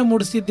ಸಾಕಷ್ಟೊಂದು ಅರಿವನ್ನು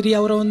ಮೂಡಿಸಿದ್ರಿ,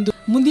 ಅವರ ಒಂದು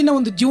ಮುಂದಿನ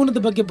ಒಂದು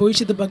ಜೀವನದ ಬಗ್ಗೆ,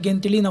 ಭವಿಷ್ಯದ ಬಗ್ಗೆ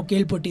ಅಂತೇಳಿ ನಾವು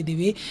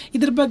ಕೇಳ್ಪಟ್ಟಿದ್ದೀವಿ.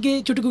 ಇದ್ರ ಬಗ್ಗೆ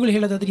ಚುಟುಕುಗಳು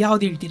ಹೇಳೋದಾದ್ರೆ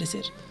ಯಾವ್ದು ಹೇಳ್ತೀರಾ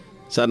ಸರ್?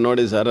 ಸರ್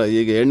ನೋಡಿ ಸರ್,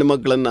 ಈಗ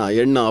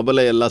ಹೆಣ್ಣು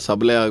ಅಬಲೆ ಎಲ್ಲ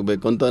ಸಬಲೆ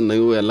ಆಗಬೇಕು ಅಂತ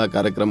ನೀವು ಎಲ್ಲ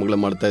ಕಾರ್ಯಕ್ರಮಗಳು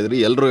ಮಾಡ್ತಾಯಿದ್ರಿ,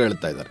 ಎಲ್ಲರೂ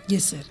ಹೇಳ್ತಾ ಇದ್ದಾರೆ.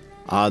 Yes sir.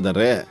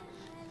 ಆದರೆ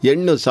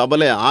ಹೆಣ್ಣು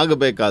ಸಬಲೆ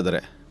ಆಗಬೇಕಾದ್ರೆ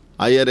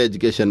ಹೈಯರ್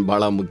ಎಜುಕೇಷನ್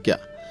ಭಾಳ ಮುಖ್ಯ.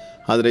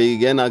 ಆದರೆ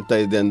ಈಗೇನಾಗ್ತಾ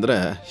ಇದೆ ಅಂದರೆ,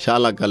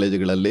 ಶಾಲಾ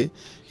ಕಾಲೇಜುಗಳಲ್ಲಿ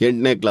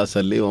 8ನೇ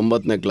ಕ್ಲಾಸಲ್ಲಿ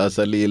 9ನೇ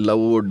ಕ್ಲಾಸಲ್ಲಿ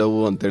ಲವ್ ಡವ್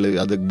ಅಂತೇಳಿ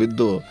ಅದಕ್ಕೆ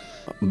ಬಿದ್ದು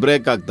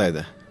ಬ್ರೇಕ್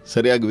ಆಗ್ತಾಯಿದೆ.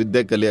 ಸರಿಯಾಗಿ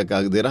ವಿದ್ಯೆ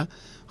ಕಲಿಯೋಕ್ಕಾಗ್ದಿರ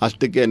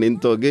ಅಷ್ಟಕ್ಕೆ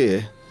ನಿಂತೋಗಿ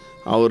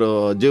ಅವರು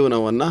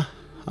ಜೀವನವನ್ನು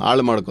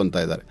ಹಾಳು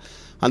ಮಾಡ್ಕೊತಾ ಇದ್ದಾರೆ.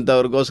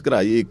 ಅಂಥವ್ರಿಗೋಸ್ಕರ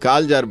ಈ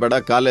ಕಾಲು ಜಾರು ಬೇಡ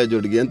ಕಾಲೇಜ್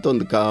ಹುಡುಗಿ ಅಂತ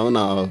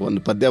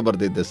ಒಂದು ಪದ್ಯ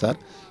ಬರೆದಿದ್ದೆ ಸರ್.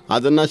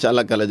 ಅದನ್ನು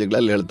ಶಾಲಾ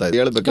ಕಾಲೇಜುಗಳಲ್ಲಿ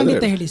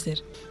ಹೇಳ್ಬೇಕಂದ್ರೆ, ಹೇಳಿ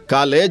ಸರ್.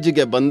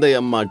 ಕಾಲೇಜಿಗೆ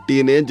ಬಂದೆಯಮ್ಮ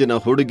ಟೀನೇಜಿನ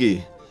ಹುಡುಗಿ,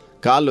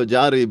 ಕಾಲು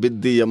ಜಾರಿ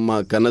ಬಿದ್ದಿಯಮ್ಮ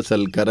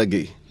ಕನಸಲ್ಲಿ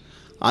ಕರಗಿ,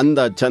 ಅಂದ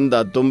ಚಂದ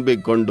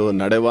ತುಂಬಿಕೊಂಡು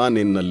ನಡೆವಾ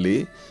ನಿನ್ನಲ್ಲಿ,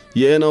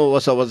 ಏನೋ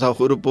ಹೊಸ ಹೊಸ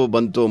ಹುರುಪು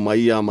ಬಂತು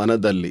ಮೈಯ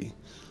ಮನದಲ್ಲಿ,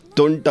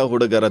 ತುಂಟ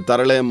ಹುಡುಗರ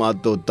ತರಳೆ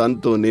ಮಾತು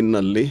ತಂತು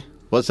ನಿನ್ನಲ್ಲಿ,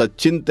 ಹೊಸ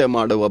ಚಿಂತೆ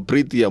ಮಾಡುವ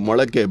ಪ್ರೀತಿಯ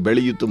ಮೊಳಕೆ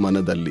ಬೆಳೆಯಿತು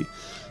ಮನದಲ್ಲಿ.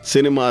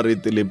 ಸಿನಿಮಾ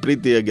ರೀತಿಲಿ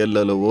ಪ್ರೀತಿಯ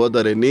ಗೆಲ್ಲಲು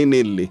ಹೋದರೆ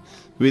ನೀನಿಲ್ಲಿ,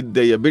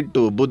 ವಿದ್ಯೆಯ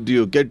ಬಿಟ್ಟು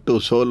ಬುದ್ಧಿಯು ಕೆಟ್ಟು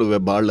ಸೋಲುವೆ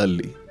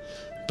ಬಾಳಲ್ಲಿ.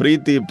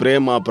 ಪ್ರೀತಿ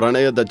ಪ್ರೇಮ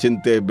ಪ್ರಣಯದ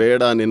ಚಿಂತೆ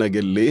ಬೇಡ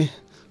ನಿನಗಿಲ್ಲಿ,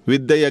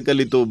 ವಿದ್ಯೆಯ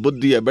ಕಲಿತು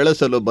ಬುದ್ಧಿಯ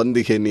ಬೆಳೆಸಲು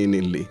ಬಂದಿಗೆ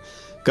ನೀನಿಲ್ಲಿ.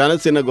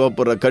 ಕನಸಿನ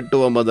ಗೋಪುರ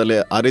ಕಟ್ಟುವ ಮೊದಲೇ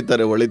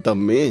ಅರಿತರೆ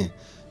ಒಳಿತಮ್ಮಿ,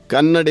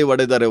 ಕನ್ನಡಿ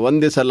ಒಡೆದರೆ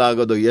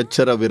ವಂದಿಸಲಾಗದು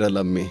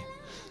ಎಚ್ಚರವಿರಲಮ್ಮಿ.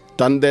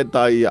 ತಂದೆ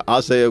ತಾಯಿಯ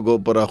ಆಸೆಯ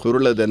ಗೋಪುರ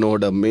ಹುರುಳದೆ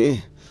ನೋಡಮ್ಮಿ,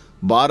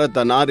 ಭಾರತ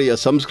ನಾರಿಯ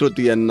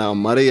ಸಂಸ್ಕೃತಿಯನ್ನು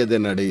ಮರೆಯದೆ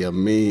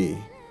ನಡೆಯಮ್ಮಿ.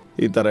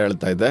 ಈ ಥರ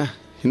ಹೇಳ್ತಾ ಇದೆ.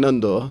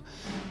 ಇನ್ನೊಂದು,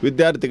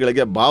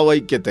 ವಿದ್ಯಾರ್ಥಿಗಳಿಗೆ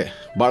ಭಾವೈಕ್ಯತೆ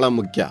ಭಾಳ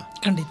ಮುಖ್ಯ.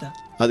 ಖಂಡಿತ.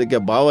 ಅದಕ್ಕೆ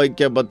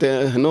ಭಾವೈಕ್ಯ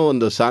ಬತ್ತೆನೂ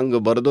ಒಂದು ಸಾಂಗ್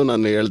ಬರೆದು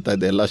ನಾನು ಹೇಳ್ತಾ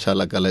ಇದ್ದೆ ಎಲ್ಲ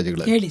ಶಾಲಾ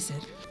ಕಾಲೇಜುಗಳಲ್ಲಿ. ಹೇಳಿ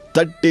ಸರ್.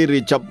 ತಟ್ಟಿರಿ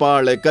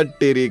ಚಪ್ಪಾಳೆ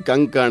ಕಟ್ಟಿರಿ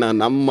ಕಂಕಣ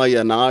ನಮ್ಮಯ್ಯ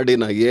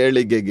ನಾಡಿನ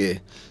ಏಳಿಗೆಗೆ,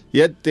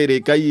 ಎತ್ತಿರಿ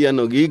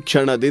ಕೈಯನ್ನು ಈ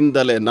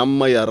ಕ್ಷಣದಿಂದಲೇ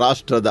ನಮ್ಮಯ್ಯ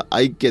ರಾಷ್ಟ್ರದ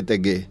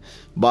ಐಕ್ಯತೆಗೆ.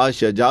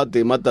 ಭಾಷೆ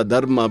ಜಾತಿ ಮತ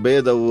ಧರ್ಮ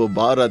ಭೇದವು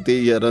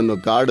ಭಾರತೀಯರನ್ನು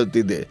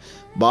ಕಾಡುತ್ತಿದೆ,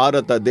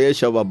 ಭಾರತ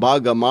ದೇಶವ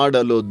ಭಾಗ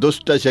ಮಾಡಲು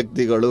ದುಷ್ಟ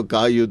ಶಕ್ತಿಗಳು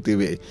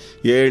ಕಾಯುತ್ತಿವೆ.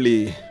 ಏಳಿ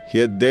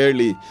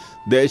ಎದ್ದೇಳಿ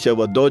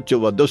ದೇಶವ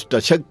ದೋಚುವ ದುಷ್ಟ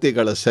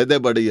ಶಕ್ತಿಗಳ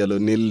ಸೆದೆಬಡಿಯಲು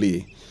ನಿಲ್ಲಿ.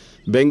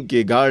 ಬೆಂಕಿ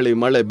ಗಾಳಿ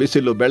ಮಳೆ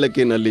ಬಿಸಿಲು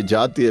ಬೆಳಕಿನಲ್ಲಿ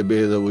ಜಾತಿಯ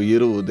ಭೇದವು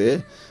ಇರುವುದೇ,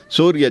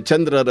 ಸೂರ್ಯ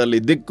ಚಂದ್ರರಲ್ಲಿ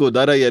ದಿಕ್ಕು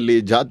ಧರೆಯಲ್ಲಿ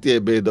ಜಾತಿಯ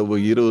ಭೇದವು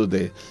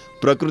ಇರುವುದೇ.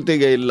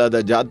 ಪ್ರಕೃತಿಗೆ ಇಲ್ಲದ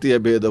ಜಾತಿಯ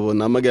ಭೇದವು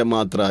ನಮಗೆ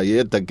ಮಾತ್ರ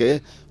ಏತಕ್ಕೆ,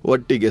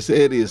 ಒಟ್ಟಿಗೆ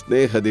ಸೇರಿ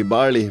ಸ್ನೇಹದಿ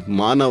ಬಾಳಿ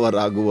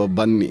ಮಾನವರಾಗುವ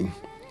ಬನ್ನಿ.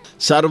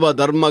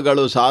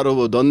 ಸರ್ವಧರ್ಮಗಳು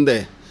ಸಾರುವುದೊಂದೇ,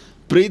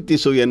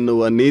 ಪ್ರೀತಿಸು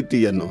ಎನ್ನುವ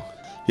ನೀತಿಯನ್ನು.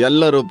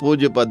 ಎಲ್ಲರೂ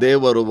ಪೂಜಿಪ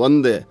ದೇವರು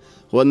ಒಂದೇ,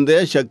 ಒಂದೇ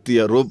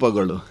ಶಕ್ತಿಯ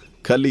ರೂಪಗಳು.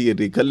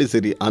 ಕಲಿಯಿರಿ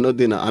ಕಲಿಸಿರಿ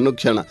ಅನುದಿನ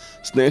ಅನುಕ್ಷಣ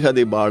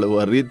ಸ್ನೇಹದಿ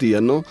ಬಾಳುವ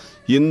ರೀತಿಯನ್ನು,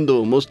 ಹಿಂದೂ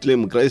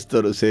ಮುಸ್ಲಿಂ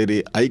ಕ್ರೈಸ್ತರು ಸೇರಿ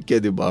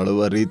ಐಕ್ಯದಿ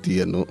ಬಾಳುವ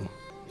ರೀತಿಯನ್ನು.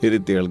 ಈ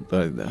ರೀತಿ ಹೇಳ್ತಾ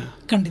ಇದ್ದೆ.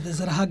 ಖಂಡಿತ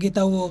ಸರ್. ಹಾಗೆ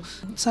ತಾವು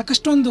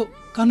ಸಾಕಷ್ಟೊಂದು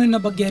ಕಾನೂನಿನ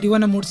ಬಗ್ಗೆ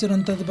ಅರಿವನ್ನು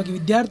ಮೂಡಿಸಿರುವಂಥದ್ರ ಬಗ್ಗೆ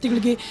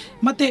ವಿದ್ಯಾರ್ಥಿಗಳಿಗೆ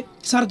ಮತ್ತು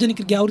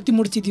ಸಾರ್ವಜನಿಕರಿಗೆ ಯಾವ ರೀತಿ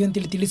ಮೂಡಿಸಿದ್ದೀವಿ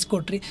ಅಂತೇಳಿ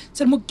ತಿಳಿಸ್ಕೊಟ್ರಿ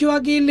ಸರ್.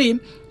 ಮುಖ್ಯವಾಗಿ ಇಲ್ಲಿ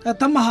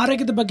ತಮ್ಮ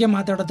ಆರೋಗ್ಯದ ಬಗ್ಗೆ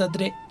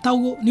ಮಾತಾಡೋದಾದರೆ,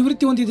 ತಾವು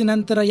ನಿವೃತ್ತಿ ಹೊಂದಿದ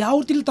ನಂತರ ಯಾವ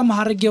ರೀತಿಯಲ್ಲಿ ತಮ್ಮ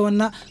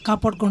ಆರೋಗ್ಯವನ್ನು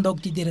ಕಾಪಾಡ್ಕೊಂಡು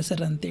ಹೋಗ್ತಿದ್ದೀರಾ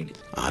ಸರ್ ಅಂತೇಳಿ?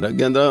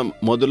 ಆರೋಗ್ಯ ಅಂದರೆ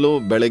ಮೊದಲು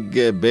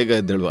ಬೆಳಗ್ಗೆ ಬೇಗ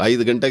ಎದ್ದೇಳು,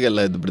 5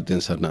 ಗಂಟೆಗೆಲ್ಲ ಎದ್ದು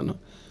ಬಿಡ್ತೀನಿ ಸರ್ ನಾನು.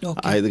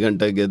 5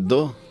 ಗಂಟೆಗೆ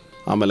ಎದ್ದು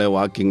ಆಮೇಲೆ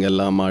ವಾಕಿಂಗ್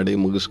ಎಲ್ಲ ಮಾಡಿ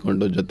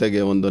ಮುಗಿಸ್ಕೊಂಡು,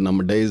 ಜೊತೆಗೆ ಒಂದು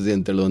ನಮ್ಮ ಡೈಸಿ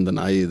ಅಂತೇಳಿ ಒಂದು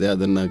ನಾಯಿ ಇದೆ,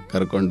 ಅದನ್ನು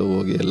ಕರ್ಕೊಂಡು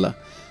ಹೋಗಿ ಎಲ್ಲ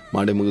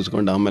ಮಾಡಿ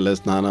ಮುಗಿಸ್ಕೊಂಡು, ಆಮೇಲೆ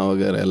ಸ್ನಾನ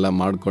ವಗೇರೆ ಎಲ್ಲ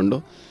ಮಾಡಿಕೊಂಡು,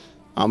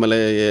 ಆಮೇಲೆ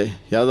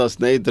ಯಾವುದೋ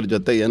ಸ್ನೇಹಿತರ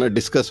ಜೊತೆ ಏನೋ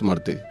ಡಿಸ್ಕಸ್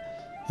ಮಾಡ್ತೀವಿ,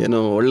 ಏನೋ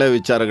ಒಳ್ಳೆಯ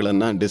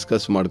ವಿಚಾರಗಳನ್ನು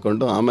ಡಿಸ್ಕಸ್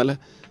ಮಾಡಿಕೊಂಡು, ಆಮೇಲೆ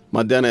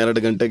ಮಧ್ಯಾಹ್ನ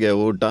 2 ಗಂಟೆಗೆ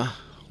ಊಟ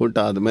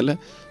ಆದಮೇಲೆ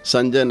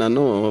ಸಂಜೆ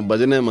ನಾನು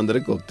ಭಜನೆ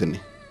ಮಂದಿರಕ್ಕೆ ಹೋಗ್ತೀನಿ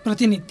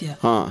ಪ್ರತಿನಿತ್ಯ.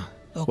 ಹಾಂ,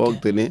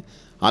 ಹೋಗ್ತೀನಿ.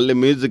 ಅಲ್ಲಿ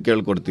ಮ್ಯೂಸಿಕ್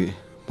ಹೇಳ್ಕೊಡ್ತೀವಿ,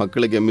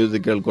 ಮಕ್ಕಳಿಗೆ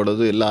ಮ್ಯೂಸಿಕ್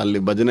ಹೇಳ್ಕೊಡೋದು, ಇಲ್ಲ ಅಲ್ಲಿ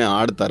ಭಜನೆ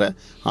ಆಡ್ತಾರೆ,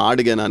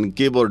 ಹಾಡಿಗೆ ನಾನು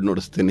ಕೀಬೋರ್ಡ್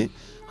ನುಡಿಸ್ತೀನಿ.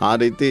 ಆ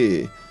ರೀತಿ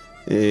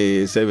ಈ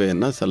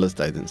ಸೇವೆಯನ್ನು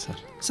ಸಲ್ಲಿಸ್ತಾ ಇದ್ದೀನಿ ಸರ್.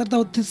 ಸರ್,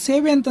 ತಾವು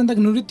ಸೇವೆ ಅಂತಂದಾಗ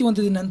ನಿವೃತ್ತಿ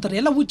ಹೊಂದಿದ ನಂತರ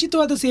ಎಲ್ಲ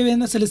ಉಚಿತವಾದ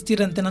ಸೇವೆಯನ್ನು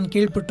ಸಲ್ಲಿಸ್ತೀರಂತೆ ನಾನು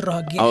ಕೇಳ್ಪಟ್ಟಿರೋ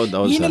ಹಾಗೆ.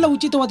 ಏನೆಲ್ಲ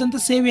ಉಚಿತವಾದಂಥ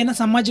ಸೇವೆಯನ್ನು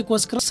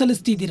ಸಮಾಜಕ್ಕೋಸ್ಕರ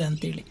ಸಲ್ಲಿಸ್ತಿದ್ದೀರಾ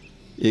ಅಂತೇಳಿ?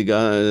 ಈಗ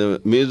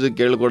ಮ್ಯೂಸಿಕ್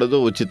ಹೇಳ್ಕೊಡೋದು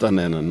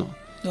ಉಚಿತನೇ ನಾನು.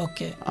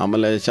 ಓಕೆ.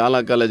 ಆಮೇಲೆ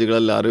ಶಾಲಾ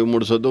ಕಾಲೇಜುಗಳಲ್ಲಿ ಅರಿವು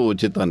ಮೂಡಿಸೋದು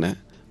ಉಚಿತನೇ.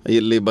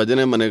 ಇಲ್ಲಿ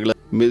ಭಜನೆ ಮನೆಗಳ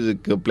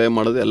ಮ್ಯೂಸಿಕ್ ಪ್ಲೇ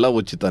ಮಾಡೋದು ಎಲ್ಲ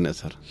ಉಚಿತನೇ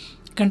ಸರ್.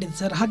 ಖಂಡಿತ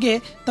ಸರ್. ಹಾಗೆ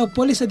ತಾವು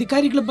ಪೊಲೀಸ್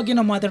ಅಧಿಕಾರಿಗಳ ಬಗ್ಗೆ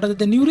ನಾವು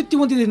ಮಾತಾಡೋದು, ನಿವೃತ್ತಿ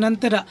ಹೊಂದಿದ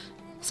ನಂತರ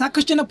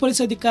ಸಾಕಷ್ಟು ಜನ ಪೊಲೀಸ್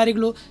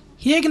ಅಧಿಕಾರಿಗಳು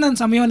ಹೇಗೆ ನಾನು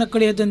ಸಮಯವನ್ನು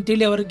ಕಳೆಯೋದು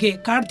ಅಂತೇಳಿ ಅವರಿಗೆ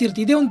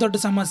ಕಾಡ್ತಿರ್ತೀವಿ. ಇದೇ ಒಂದು ದೊಡ್ಡ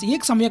ಸಮಸ್ಯೆ,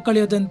 ಹೇಗೆ ಸಮಯ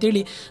ಕಳೆಯೋದು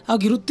ಅಂತೇಳಿ.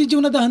 ಹಾಗೆ ವೃತ್ತಿ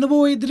ಜೀವನದ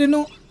ಅನುಭವ ಇದ್ರೂ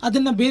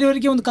ಅದನ್ನು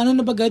ಬೇರೆಯವರಿಗೆ ಒಂದು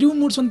ಕಾನೂನಿನ ಬಗ್ಗೆ ಅರಿವು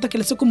ಮೂಡಿಸುವಂಥ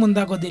ಕೆಲಸಕ್ಕೂ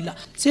ಮುಂದಾಗೋದಿಲ್ಲ.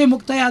 ಸೇವೆ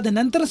ಮುಕ್ತಾಯ ಆದ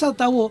ನಂತರ ಸಹ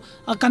ತಾವು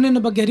ಆ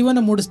ಕಾನೂನಿನ ಬಗ್ಗೆ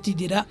ಅರಿವನ್ನು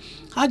ಮೂಡಿಸ್ತಿದ್ದೀರಾ.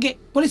 ಹಾಗೆ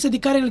ಪೊಲೀಸ್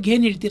ಅಧಿಕಾರಿಗಳಿಗೆ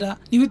ಏನು ಹೇಳ್ತೀರಾ?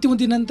 ನಿವೃತ್ತಿ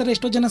ಹೊಂದಿದ ನಂತರ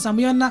ಎಷ್ಟೋ ಜನ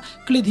ಸಮಯವನ್ನು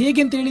ಕಳೆದು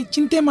ಹೇಗೆ ಅಂತೇಳಿ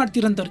ಚಿಂತೆ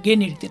ಮಾಡ್ತೀರಂಥವ್ರಿಗೆ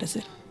ಏನು ಹೇಳ್ತೀರಾ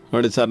ಸರ್?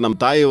 ನೋಡಿ ಸರ್, ನಮ್ಮ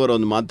ತಾಯಿಯವರು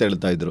ಒಂದು ಮಾತು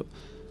ಹೇಳ್ತಾಯಿದ್ರು,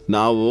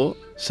 ನಾವು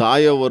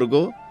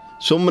ಸಾಯೋವರೆಗೂ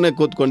ಸುಮ್ಮನೆ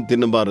ಕೂತ್ಕೊಂಡು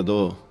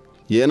ತಿನ್ನಬಾರ್ದು,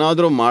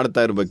 ಏನಾದರೂ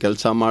ಮಾಡ್ತಾ ಇರಬೇಕು,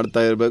 ಕೆಲಸ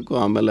ಮಾಡ್ತಾ ಇರಬೇಕು.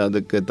 ಆಮೇಲೆ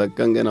ಅದಕ್ಕೆ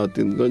ತಕ್ಕಂಗೆ ನಾವು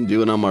ತಿಂದ್ಕೊಂಡು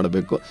ಜೀವನ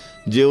ಮಾಡಬೇಕು,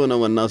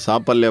 ಜೀವನವನ್ನು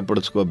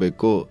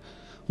ಸಾಫಲ್ಯಪಡಿಸ್ಕೋಬೇಕು.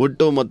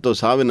 ಹುಟ್ಟು ಮತ್ತು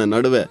ಸಾವಿನ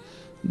ನಡುವೆ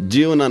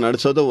ಜೀವನ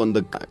ನಡೆಸೋದು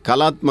ಒಂದು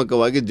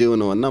ಕಲಾತ್ಮಕವಾಗಿ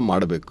ಜೀವನವನ್ನು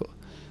ಮಾಡಬೇಕು.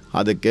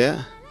 ಅದಕ್ಕೆ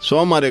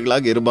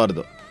ಸೋಮಾರಿಗಳಾಗಿ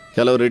ಇರಬಾರ್ದು.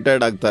 ಕೆಲವರು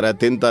ರಿಟೈರ್ಡ್ ಆಗ್ತಾರೆ,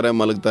 ತಿಂತಾರೆ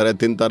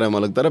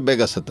ಮಲಗ್ತಾರೆ,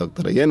 ಬೇಗ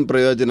ಸತ್ತೋಗ್ತಾರೆ. ಏನು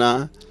ಪ್ರಯೋಜನ?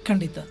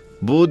 ಖಂಡಿತ.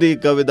 ಬೂದಿ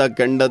ಕವಿದ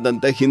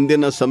ಕೆಂಡದಂತೆ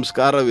ಹಿಂದಿನ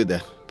ಸಂಸ್ಕಾರವಿದೆ.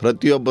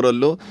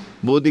 ಪ್ರತಿಯೊಬ್ಬರಲ್ಲೂ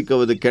ಬೂದಿ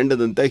ಕವಿದ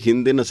ಕೆಂಡದಂತೆ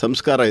ಹಿಂದಿನ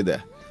ಸಂಸ್ಕಾರ ಇದೆ.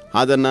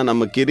 ಅದನ್ನು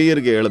ನಮ್ಮ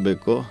ಕಿರಿಯರಿಗೆ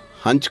ಹೇಳಬೇಕು,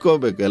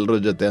 ಹಂಚ್ಕೋಬೇಕು. ಎಲ್ಲರ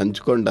ಜೊತೆ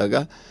ಹಂಚ್ಕೊಂಡಾಗ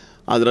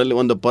ಅದರಲ್ಲಿ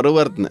ಒಂದು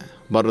ಪರಿವರ್ತನೆ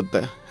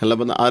ಬರುತ್ತೆ. ಎಲ್ಲ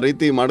ಬಂದು ಆ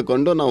ರೀತಿ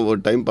ಮಾಡಿಕೊಂಡು ನಾವು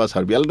ಟೈಮ್ ಪಾಸ್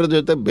ಆಡ್ಬೇಕು. ಎಲ್ಲರ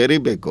ಜೊತೆ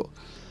ಬೆರಿಬೇಕು.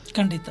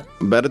 ಖಂಡಿತ.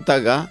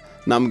 ಬೆರೆತಾಗ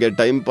ನಮಗೆ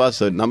ಟೈಮ್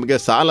ಪಾಸ್, ನಮಗೆ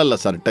ಸಾಲಲ್ಲ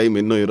ಸರ್ ಟೈಮ್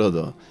ಇನ್ನೂ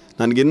ಇರೋದು.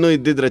 ನನಗಿನ್ನೂ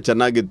ಇದ್ದಿದ್ರೆ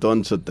ಚೆನ್ನಾಗಿತ್ತು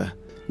ಅನಿಸುತ್ತೆ.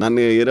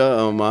 ನನಗೆ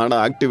ಮಾಡೋ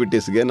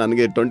ಆ್ಯಕ್ಟಿವಿಟೀಸ್ಗೆ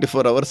ನನಗೆ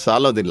 24 hours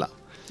ಸಾಲೋದಿಲ್ಲ.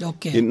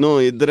 ಇನ್ನೂ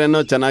ಇದ್ರೇನೋ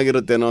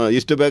ಚೆನ್ನಾಗಿರುತ್ತೇನೋ,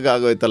 ಇಷ್ಟು ಬೇಗ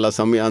ಆಗೋಯ್ತಲ್ಲ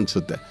ಸಮಯ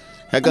ಅನಿಸುತ್ತೆ.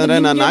 ಯಾಕಂದ್ರೆ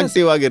ನಾನು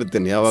ಆಕ್ಟಿವ್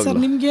ಆಗಿರ್ತೀನಿ ಯಾವಾಗ.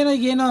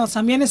 ನಿಮ್ಗೇನೋ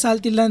ಸಮಯನೇ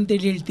ಸಾಲ್ತಿಲ್ಲ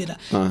ಅಂತೇಳಿ ಹೇಳ್ತೀರಾ.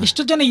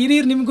 ಎಷ್ಟೋ ಜನ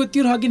ಹಿರಿಯರು ನಿಮ್ಗೆ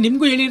ಗೊತ್ತಿರೋ ಹಾಗೆ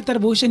ನಿಮ್ಗೂ ಹೇಳಿರ್ತಾರೆ,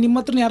 ಬಹುಶಃ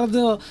ನಿಮ್ಮ ಹತ್ರ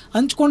ಯಾರಾದ್ರು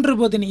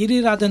ಹಂಚ್ಕೊಂಡಿರ್ಬೋದೇನೆ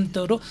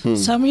ಹಿರಿಯರಾದಂಥವ್ರು,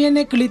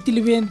 ಸಮಯನೇ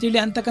ಕಳೀತಿಲ್ವೇ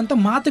ಅಂತೇಳಿ ಅಂತಕ್ಕಂಥ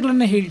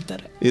ಮಾತುಗಳನ್ನ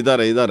ಹೇಳ್ತಾರೆ.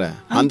 ಇದ್ದಾರೆ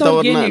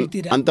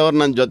ಅಂಥವ್ರು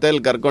ನನ್ನ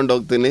ಜೊತೆಯಲ್ಲಿ ಕರ್ಕೊಂಡು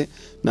ಹೋಗ್ತೀನಿ.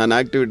 ನಾನು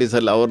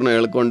ಆಕ್ಟಿವಿಟೀಸಲ್ಲಿ ಅವ್ರನ್ನ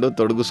ಹೇಳ್ಕೊಂಡು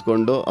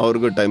ತೊಡಗಿಸ್ಕೊಂಡು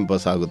ಅವ್ರಿಗೂ ಟೈಮ್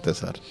ಪಾಸ್ ಆಗುತ್ತೆ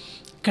ಸರ್.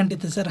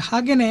 ಖಂಡಿತ ಸರ್.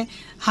 ಹಾಗೆಯೇ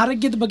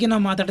ಆರೋಗ್ಯದ ಬಗ್ಗೆ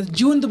ನಾವು ಮಾತಾಡೋದು,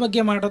 ಜೀವನದ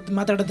ಬಗ್ಗೆ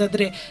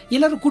ಮಾತಾಡೋದಾದರೆ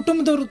ಎಲ್ಲರೂ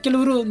ಕುಟುಂಬದವರು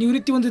ಕೆಲವರು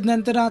ನಿವೃತ್ತಿ ಹೊಂದಿದ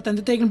ನಂತರ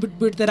ತಂದೆ ತಾಯಿಗಳನ್ನ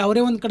ಬಿಟ್ಬಿಡ್ತಾರೆ,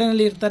 ಅವರೇ ಒಂದು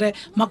ಕಡೆಯಲ್ಲಿ ಇರ್ತಾರೆ.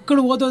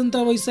 ಮಕ್ಕಳು ಓದೋವಂಥ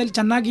ವಯಸ್ಸಲ್ಲಿ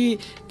ಚೆನ್ನಾಗಿ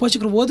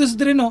ಪೋಷಕರು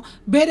ಓದಿಸಿದ್ರೇನೋ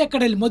ಬೇರೆ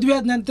ಕಡೆಯಲ್ಲಿ ಮದುವೆ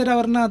ಆದ ನಂತರ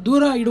ಅವ್ರನ್ನ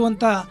ದೂರ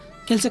ಇಡುವಂಥ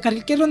ಕೆಲಸ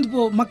ಕಾರ್ಯ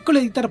ಕೆಲವೊಂದು ಮಕ್ಕಳು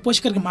ಈ ಥರ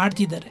ಪೋಷಕರಿಗೆ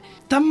ಮಾಡ್ತಿದ್ದಾರೆ.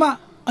 ತಮ್ಮ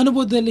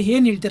ಅನುಭವದಲ್ಲಿ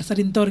ಏನು ಹೇಳ್ತಾರೆ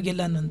ಸರ್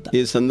ಇಂಥವ್ರಿಗೆಲ್ಲ ಅಂತ?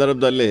 ಈ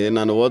ಸಂದರ್ಭದಲ್ಲಿ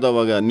ನಾನು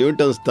ಓದೋವಾಗ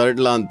ನ್ಯೂಟನ್ಸ್ 3rd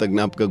ಲಾ ಅಂತ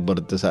ಜ್ಞಾಪಕಕ್ಕೆ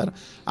ಬರುತ್ತೆ sir.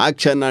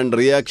 Action and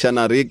reaction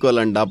R equal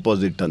and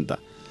opposite ಅಂತ.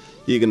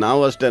 ಈಗ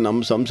ನಾವು ಅಷ್ಟೇ ನಮ್ಮ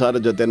ಸಂಸಾರ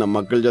ಜೊತೆ, ನಮ್ಮ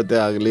ಮಕ್ಕಳ ಜೊತೆ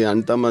ಆಗಲಿ,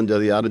 ಅಣ್ಣ ತಮ್ಮನ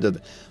ಜೊತೆ, ಯಾರ ಜೊತೆ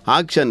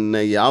ಆ್ಯಕ್ಷನ್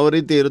ಯಾವ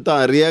ರೀತಿ ಇರುತ್ತೋ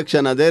ಆ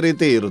ರಿಯಾಕ್ಷನ್ ಅದೇ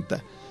ರೀತಿ ಇರುತ್ತೆ.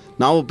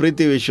 ನಾವು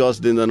ಪ್ರೀತಿ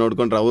ವಿಶ್ವಾಸದಿಂದ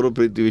ನೋಡ್ಕೊಂಡ್ರೆ ಅವರು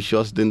ಪ್ರೀತಿ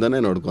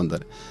ವಿಶ್ವಾಸದಿಂದನೇ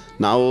ನೋಡ್ಕೊತಾರೆ.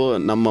 ನಾವು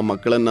ನಮ್ಮ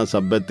ಮಕ್ಕಳನ್ನು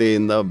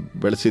ಸಭ್ಯತೆಯಿಂದ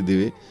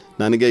ಬೆಳೆಸಿದ್ದೀವಿ.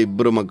 ನನಗೆ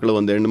 2 ಮಕ್ಕಳು,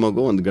 1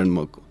 ಹೆಣ್ಮಗು 1 ಗಂಡು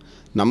ಮಗು.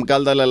 ನಮ್ಮ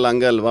ಕಾಲದಲ್ಲೆಲ್ಲ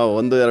ಹಂಗೆ ಅಲ್ವಾ,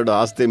 1-2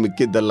 ಆಸ್ತಿ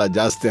ಮಿಕ್ಕಿದ್ದಲ್ಲ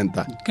ಜಾಸ್ತಿ ಅಂತ.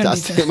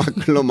 ಜಾಸ್ತಿ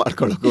ಮಕ್ಕಳನ್ನು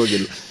ಮಾಡ್ಕೊಳಕ್ಕೆ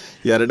ಹೋಗಿಲ್ಲ.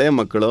 2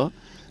 ಮಕ್ಕಳು.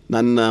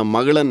 ನನ್ನ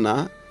ಮಗಳನ್ನು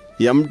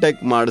M.Tech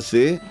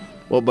ಮಾಡಿಸಿ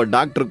ಒಬ್ಬ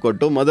ಡಾಕ್ಟ್ರ್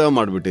ಕೊಟ್ಟು ಮದುವೆ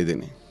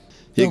ಮಾಡಿಬಿಟ್ಟಿದ್ದೀನಿ.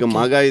 ಈಗ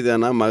ಮಗ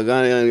ಇದ್ದಾನ, ಮಗ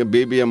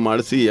BBM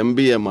ಮಾಡಿಸಿ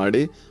MBA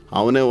ಮಾಡಿ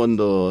ಅವನೇ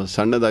ಒಂದು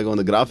ಸಣ್ಣದಾಗಿ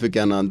ಒಂದು ಗ್ರಾಫಿಕ್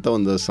ಏನೋ ಅಂತ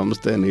ಒಂದು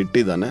ಸಂಸ್ಥೆಯನ್ನು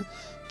ಇಟ್ಟಿದ್ದಾನೆ.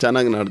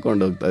 ಚೆನ್ನಾಗಿ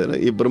ನಡ್ಕೊಂಡು ಹೋಗ್ತಾಯಿದ್ದಾರೆ.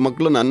 2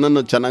 ಮಕ್ಕಳು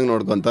ನನ್ನನ್ನು ಚೆನ್ನಾಗಿ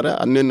ನೋಡ್ಕೊತಾರೆ,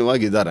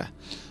 ಅನ್ಯೋನ್ಯವಾಗಿದ್ದಾರೆ.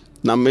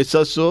 ನಮ್ಮ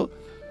ಮಿಸ್ಸಸ್ಸು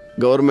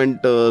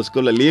ಗೌರ್ಮೆಂಟ್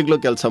ಸ್ಕೂಲಲ್ಲಿ ಈಗಲೂ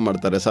ಕೆಲಸ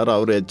ಮಾಡ್ತಾರೆ ಸರ್.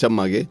 ಅವರು HM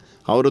ಆಗಿ.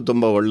 ಅವರು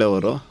ತುಂಬ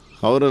ಒಳ್ಳೆಯವರು.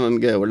 ಅವರು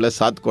ನನಗೆ ಒಳ್ಳೆ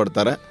ಸಾಥ್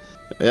ಕೊಡ್ತಾರೆ.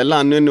 ಎಲ್ಲ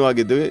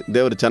ಅನ್ಯೋನ್ಯವಾಗಿದ್ದೀವಿ.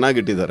 ದೇವರು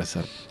ಚೆನ್ನಾಗಿಟ್ಟಿದ್ದಾರೆ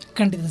ಸರ್.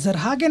 ಖಂಡಿತ ಸರ್.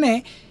 ಹಾಗೆಯೇ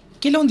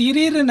ಕೆಲವೊಂದು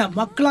ಹಿರಿಯರನ್ನ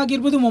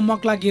ಮಕ್ಕಳಾಗಿರ್ಬೋದು,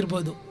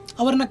 ಮೊಮ್ಮಕ್ಕಳಾಗಿರ್ಬೋದು,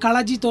 ಅವ್ರನ್ನ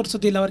ಕಾಳಜಿ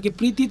ತೋರಿಸೋದಿಲ್ಲ, ಅವ್ರಿಗೆ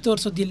ಪ್ರೀತಿ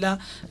ತೋರಿಸೋದಿಲ್ಲ,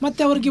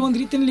 ಮತ್ತು ಅವ್ರಿಗೆ ಒಂದು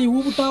ರೀತಿಯಲ್ಲಿ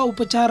ಊಟ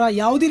ಉಪಚಾರ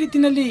ಯಾವುದೇ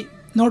ರೀತಿಯಲ್ಲಿ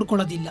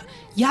ನೋಡ್ಕೊಳ್ಳೋದಿಲ್ಲ.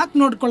 ಯಾಕೆ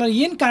ನೋಡ್ಕೊಳ್ಳೋದು?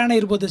 ಏನು ಕಾರಣ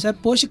ಇರ್ಬೋದು ಸರ್?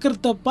 ಪೋಷಕರ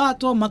ತಪ್ಪ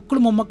ಅಥವಾ ಮಕ್ಕಳು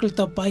ಮೊಮ್ಮಕ್ಕಳ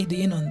ತಪ್ಪ? ಇದು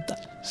ಏನು ಅಂತ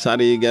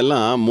ಸರ್, ಈಗೆಲ್ಲ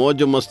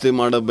ಮೋಜು ಮಸ್ತಿ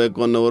ಮಾಡಬೇಕು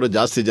ಅನ್ನೋರು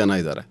ಜಾಸ್ತಿ ಜನ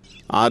ಇದ್ದಾರೆ.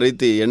 ಆ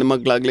ರೀತಿ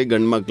ಹೆಣ್ಮಕ್ಳಾಗಲಿ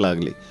ಗಂಡು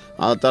ಮಕ್ಕಳಾಗಲಿ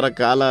ಆ ಥರ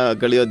ಕಾಲ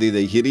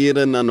ಕಳೆಯೋದಿದೆ.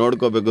 ಹಿರಿಯರನ್ನು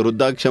ನೋಡ್ಕೋಬೇಕು.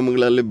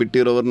 ವೃದ್ಧಾಶ್ರಮಗಳಲ್ಲಿ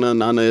ಬಿಟ್ಟಿರೋರನ್ನ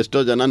ನಾನು ಎಷ್ಟೋ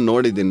ಜನ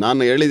ನೋಡಿದ್ದೀನಿ.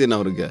 ನಾನು ಹೇಳಿದ್ದೀನಿ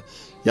ಅವ್ರಿಗೆ,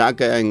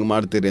 ಯಾಕೆ ಹಿಂಗೆ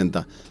ಮಾಡ್ತೀರಿ ಅಂತ.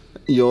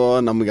 ಅಯ್ಯೋ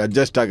ನಮಗೆ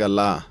ಅಡ್ಜಸ್ಟ್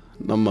ಆಗಲ್ಲ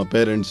ನಮ್ಮ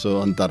ಪೇರೆಂಟ್ಸು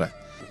ಅಂತಾರೆ.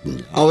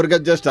 ಅವ್ರಿಗೆ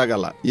ಅಡ್ಜಸ್ಟ್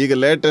ಆಗಲ್ಲ. ಈಗ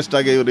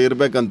ಲೇಟೆಸ್ಟಾಗಿ ಇವ್ರು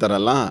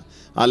ಇರಬೇಕಂತಾರಲ್ಲ,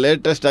 ಆ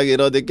ಲೇಟೆಸ್ಟಾಗಿ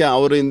ಇರೋದಕ್ಕೆ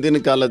ಅವರು ಹಿಂದಿನ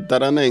ಕಾಲದ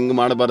ಥರನೇ ಹಿಂಗೆ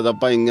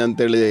ಮಾಡಬಾರ್ದಪ್ಪ ಹಿಂಗೆ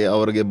ಅಂತೇಳಿ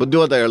ಅವ್ರಿಗೆ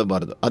ಬುದ್ಧಿವಾದ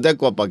ಹೇಳಬಾರ್ದು. ಅದೇ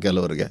ಕೋಪ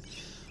ಕೆಲವ್ರಿಗೆ.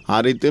 ಆ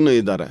ರೀತಿಯೂ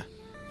ಇದ್ದಾರೆ.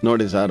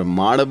 ನೋಡಿ ಸರ್,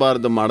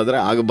 ಮಾಡಿದ್ರೆ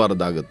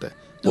ಆಗಬಾರ್ದಾಗುತ್ತೆ,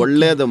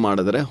 ಒಳ್ಳೆಯದು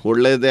ಮಾಡಿದ್ರೆ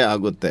ಒಳ್ಳೆಯದೇ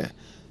ಆಗುತ್ತೆ.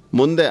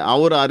 ಮುಂದೆ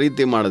ಅವರು ಆ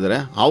ರೀತಿ ಮಾಡಿದ್ರೆ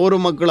ಅವ್ರ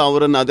ಮಕ್ಕಳು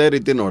ಅವರನ್ನು ಅದೇ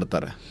ರೀತಿ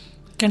ನೋಡ್ತಾರೆ.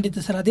 ಖಂಡಿತ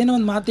ಸರ್. ಅದೇನೋ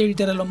ಒಂದು ಮಾತು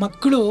ಹೇಳ್ತಾರಲ್ಲ,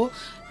 ಮಕ್ಕಳು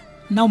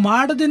ನಾವು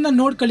ಮಾಡೋದನ್ನ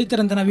ನೋಡಿ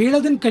ಕಲಿತಾರಂತ, ನಾವು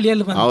ಹೇಳೋದನ್ನ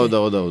ಕಲಿಯಲ್ವ.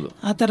 ಹೌದೌದೌದು.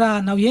 ಆ ಥರ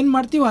ನಾವು ಏನು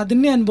ಮಾಡ್ತೀವೋ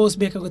ಅದನ್ನೇ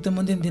ಅನುಭವಿಸ್ಬೇಕಾಗುತ್ತೆ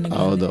ಮುಂದಿನ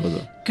ದಿನಗಳಲ್ಲಿ. ಹೌದೌದು,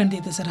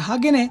 ಖಂಡಿತ ಸರ್.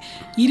 ಹಾಗೇನೆ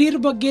ಹಿರಿಯರ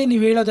ಬಗ್ಗೆ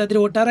ನೀವು ಹೇಳೋದಾದ್ರೆ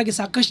ಒಟ್ಟಾರಾಗಿ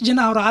ಸಾಕಷ್ಟು ಜನ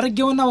ಅವ್ರ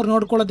ಆರೋಗ್ಯವನ್ನು ಅವ್ರು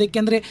ನೋಡ್ಕೊಳ್ಳೋದು,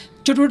 ಯಾಕೆಂದ್ರೆ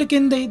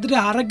ಚಟುವಟಿಕೆಯಿಂದ ಇದ್ರೆ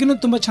ಆರೋಗ್ಯನೂ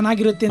ತುಂಬಾ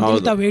ಚೆನ್ನಾಗಿರುತ್ತೆ ಅಂತ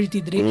ಹೇಳಿ ತಾವು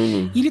ಹೇಳ್ತಿದ್ರಿ.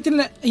 ಈ ರೀತಿ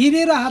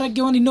ಹಿರಿಯರ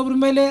ಆರೋಗ್ಯವನ್ನು ಇನ್ನೊಬ್ಬರ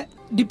ಮೇಲೆ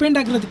ಡಿಪೆಂಡ್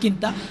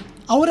ಆಗಿರೋದಕ್ಕಿಂತ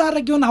ಅವರ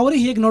ಆರೋಗ್ಯವನ್ನು ಅವರೇ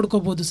ಹೇಗೆ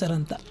ನೋಡ್ಕೋಬಹುದು ಸರ್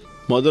ಅಂತ?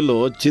 ಮೊದಲು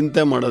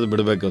ಚಿಂತೆ ಮಾಡೋದು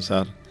ಬಿಡಬೇಕು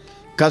ಸರ್.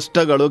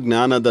 ಕಷ್ಟಗಳು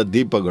ಜ್ಞಾನದ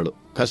ದೀಪಗಳು.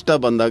 ಕಷ್ಟ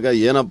ಬಂದಾಗ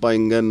ಏನಪ್ಪ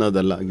ಹಿಂಗೆ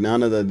ಅನ್ನೋದಲ್ಲ,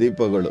 ಜ್ಞಾನದ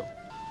ದೀಪಗಳು.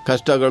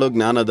 ಕಷ್ಟಗಳು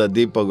ಜ್ಞಾನದ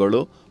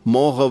ದೀಪಗಳು,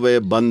 ಮೋಹವೇ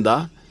ಬಂದ,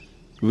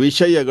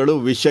 ವಿಷಯಗಳು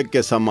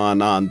ವಿಷಕ್ಕೆ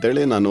ಸಮಾನ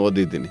ಅಂತೇಳಿ ನಾನು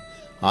ಓದಿದ್ದೀನಿ.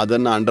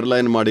 ಅದನ್ನು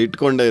ಅಂಡರ್ಲೈನ್ ಮಾಡಿ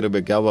ಇಟ್ಕೊಂಡೇ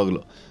ಇರಬೇಕು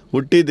ಯಾವಾಗಲೂ.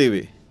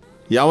 ಹುಟ್ಟಿದ್ದೀವಿ,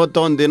 ಯಾವತ್ತೋ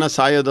ಒಂದು ದಿನ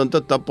ಸಾಯೋದಂತೂ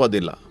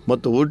ತಪ್ಪೋದಿಲ್ಲ.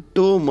 ಮತ್ತು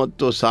ಹುಟ್ಟು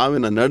ಮತ್ತು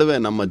ಸಾವಿನ ನಡುವೆ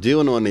ನಮ್ಮ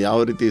ಜೀವನವನ್ನು ಯಾವ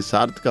ರೀತಿ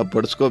ಸಾರ್ಥಕ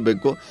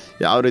ಪಡಿಸ್ಕೋಬೇಕು,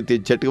 ಯಾವ ರೀತಿ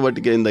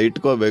ಚಟುವಟಿಕೆಯಿಂದ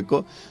ಇಟ್ಕೋಬೇಕು,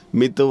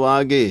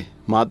 ಮಿತವಾಗಿ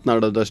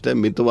ಮಾತನಾಡೋದು ಅಷ್ಟೇ,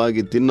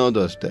 ಮಿತವಾಗಿ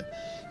ತಿನ್ನೋದು ಅಷ್ಟೇ.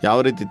 ಯಾವ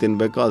ರೀತಿ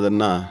ತಿನ್ನಬೇಕೋ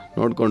ಅದನ್ನು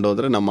ನೋಡ್ಕೊಂಡು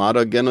ಹೋದರೆ ನಮ್ಮ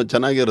ಆರೋಗ್ಯನೂ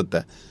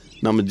ಚೆನ್ನಾಗಿರುತ್ತೆ,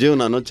 ನಮ್ಮ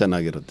ಜೀವನನೂ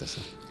ಚೆನ್ನಾಗಿರುತ್ತೆ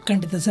ಸರ್.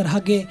 ಖಂಡಿತ ಸರ್.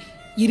 ಹಾಗೆ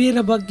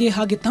ಹಿರಿಯರ ಬಗ್ಗೆ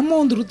ಹಾಗೆ ತಮ್ಮ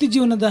ಒಂದು ವೃತ್ತಿ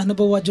ಜೀವನದ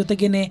ಅನುಭವ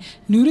ಜೊತೆಗೇನೆ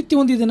ನಿವೃತ್ತಿ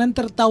ಹೊಂದಿದ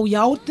ನಂತರ ತಾವು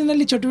ಯಾವ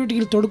ಹೊತ್ತಿನಲ್ಲಿ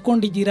ಚಟುವಟಿಕೆಗಳು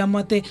ತೊಡ್ಕೊಂಡಿದ್ದೀರಾ,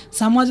 ಮತ್ತು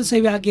ಸಮಾಜ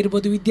ಸೇವೆ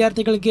ಆಗಿರ್ಬೋದು,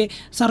 ವಿದ್ಯಾರ್ಥಿಗಳಿಗೆ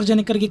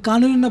ಸಾರ್ವಜನಿಕರಿಗೆ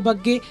ಕಾನೂನಿನ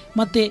ಬಗ್ಗೆ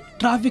ಮತ್ತು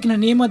ಟ್ರಾಫಿಕ್ನ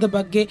ನಿಯಮದ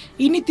ಬಗ್ಗೆ,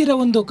 ಇನ್ನಿತರ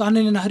ಒಂದು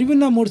ಕಾನೂನಿನ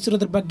ಅರಿವನ್ನು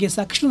ಮೂಡಿಸಿರೋದ್ರ ಬಗ್ಗೆ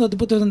ಸಾಕಷ್ಟು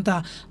ಅದ್ಭುತವಾದಂಥ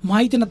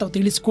ಮಾಹಿತಿಯನ್ನು ತಾವು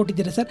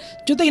ತಿಳಿಸ್ಕೊಟ್ಟಿದ್ದೀರಾ ಸರ್.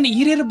 ಜೊತೆಗೆ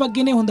ಹಿರಿಯರ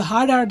ಬಗ್ಗೆನೇ ಒಂದು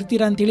ಹಾಡು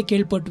ಹಾಡ್ತೀರಾ ಅಂತೇಳಿ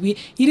ಕೇಳ್ಪಟ್ವಿ.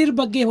 ಹಿರಿಯರ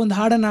ಬಗ್ಗೆ ಒಂದು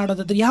ಹಾಡನ್ನು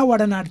ಆಡೋದಾದ್ರೆ ಯಾವ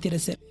ಹಾಡನ್ನು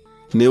ಆಡ್ತೀರಾ ಸರ್?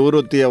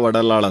 ನಿವೃತ್ತಿಯ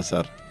ಒಡಲಾಳ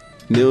ಸರ್.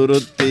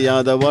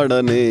 ನಿವೃತ್ತಿಯಾದ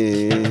ಒಡನೆ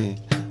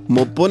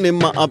ಮುಪ್ಪು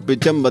ನಿಮ್ಮ ಅಪ್ಪಿ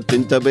ಚೆಂಬ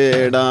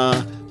ತಿಂಚಬೇಡ,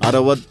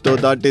 60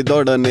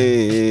 ದಾಟಿದೊಡನೆ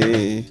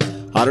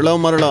ಅರಳೋ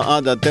ಮರಳೋ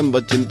ಆದ ತೆಂಬ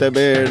ಚಿಂತೆ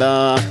ಬೇಡ.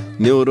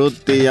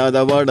 ನಿವೃತ್ತಿಯಾದ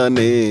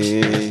ಒಡನೆ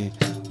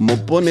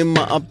ಮುಪ್ಪು ನಿಮ್ಮ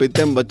ಅಪ್ಪಿ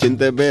ತೆಂಬ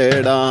ಚಿಂತೆ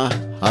ಬೇಡ,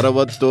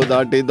 60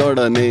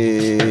 ದಾಟಿದೊಡನೆ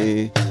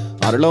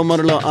ಅರಳೋ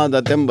ಮರಳೋ ಆದ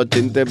ತೆಂಬ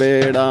ಚಿಂತೆ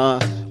ಬೇಡ.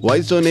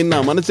 ವಯಸ್ಸು ನಿನ್ನ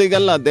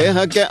ಮನಸ್ಸಿಗಲ್ಲ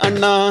ದೇಹಕ್ಕೆ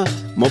ಅಣ್ಣ,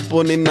 ಮುಪ್ಪು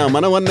ನಿನ್ನ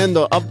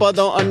ಮನವನ್ನೆಂದು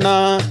ಅಪ್ಪದೋ ಅಣ್ಣ.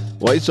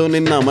 ವಯಸ್ಸು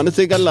ನಿನ್ನ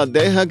ಮನಸ್ಸಿಗಲ್ಲ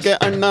ದೇಹಕ್ಕೆ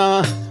ಅಣ್ಣ,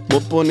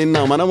 ಮುಪ್ಪು ನಿನ್ನ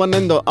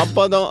ಮನವನ್ನೆಂದು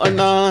ಅಪ್ಪದೋ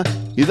ಅಣ್ಣ.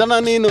 ಇದನ್ನ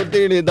ನೀನು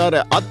ತಿಳಿದರೆ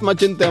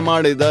ಆತ್ಮಚಿಂತೆ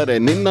ಮಾಡಿದರೆ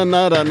ನಿನ್ನ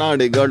ನರ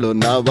ನಾಡಿಗಳು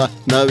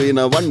ನವೀನ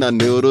ವಣ್ಣ.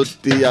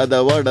 ನಿವೃತ್ತಿಯಾದ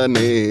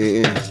ಒಡನೆ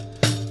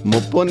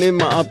ಮುಪ್ಪು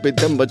ನಿಮ್ಮ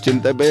ಅಪ್ಪಿತೆಂಬ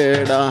ಚಿಂತೆ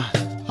ಬೇಡ,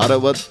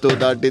 60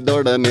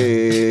 ದಾಟಿದೊಡನೆ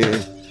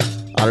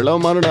ಅರಳೋ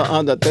ಮರಳೋ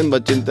ಆದ ತೆಂಬ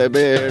ಚಿಂತೆ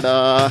ಬೇಡ.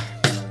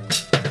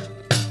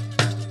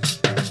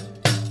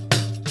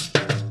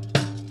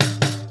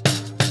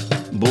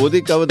 ಬೂದಿ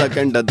ಕವದ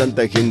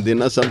ಕೆಂಡದಂತೆ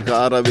ಹಿಂದಿನ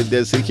ಸಂಸ್ಕಾರವಿದ್ಯೆ,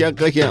 ಸಿಹಿಯ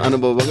ಕಹಿಯ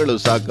ಅನುಭವಗಳು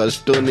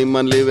ಸಾಕಷ್ಟು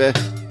ನಿಮ್ಮಲ್ಲಿವೆ.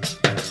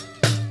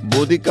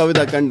 ಬೂದಿ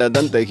ಕವಿದ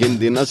ಕಂಡದಂತೆ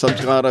ಹಿಂದಿನ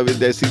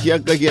ಸಂಸ್ಕಾರವಿದ್ಯೆ, ಸಿಹಿಯ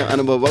ಕಹಿಯ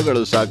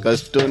ಅನುಭವಗಳು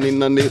ಸಾಕಷ್ಟು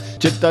ನಿನ್ನಲ್ಲಿ.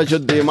 ಚಿತ್ತ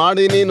ಶುದ್ಧಿ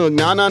ಮಾಡಿ ನೀನು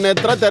ಜ್ಞಾನ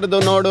ನೇತ್ರ ತೆರೆದು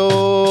ನೋಡು,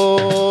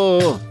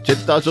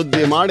 ಚಿತ್ತ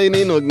ಶುದ್ಧಿ ಮಾಡಿ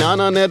ನೀನು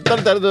ಜ್ಞಾನ ನೇತ್ರ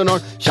ತೆರೆದು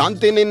ನೋಡು.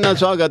 ಶಾಂತಿ ನಿನ್ನ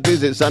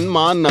ಸ್ವಾಗತಿಸಿ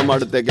ಸನ್ಮಾನ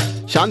ಮಾಡುತ್ತೆ,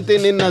 ಶಾಂತಿ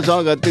ನಿನ್ನ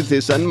ಸ್ವಾಗತಿಸಿ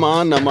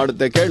ಸನ್ಮಾನ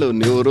ಮಾಡುತ್ತೆ ಕೇಳು.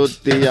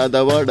 ನಿವೃತ್ತಿಯಾದ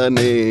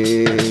ಒಡನೆ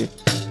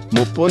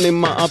ಮುಪ್ಪು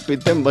ನಿಮ್ಮ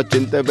ಅಪ್ಪಿತೆಂಬ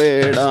ಚಿಂತೆ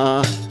ಬೇಡ,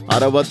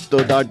 60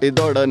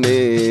 ದಾಟಿದೊಡನೆ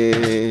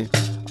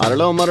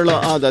ಅರಳೋ ಮರಳೋ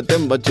ಆದ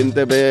ತೆಂಬ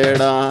ಚಿಂತೆ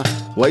ಬೇಡ.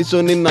 ವಯಸ್ಸು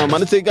ನಿನ್ನ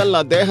ಮನಸ್ಸಿಗಲ್ಲ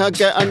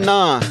ದೇಹಕ್ಕೆ ಅಣ್ಣ,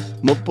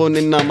 ಮುಪ್ಪು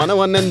ನಿನ್ನ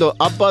ಮನವನ್ನೆಂದು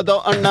ಅಪ್ಪದೋ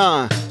ಅಣ್ಣ.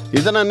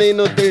 ಇದನ್ನ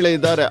ನೀನು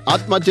ತಿಳಿದರೆ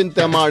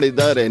ಆತ್ಮಚಿಂತೆ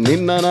ಮಾಡಿದರೆ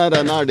ನಿನ್ನ ನರ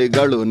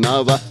ನಾಡಿಗಳು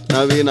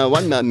ನವೀನ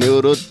ವಣ್ಣ.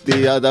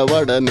 ನಿವೃತ್ತಿಯಾದ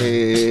ಒಡನೆ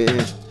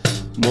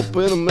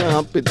ಮುಪ್ಪು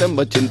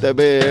ಅಪ್ಪಿತೆಂಬ ಚಿಂತೆ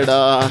ಬೇಡ.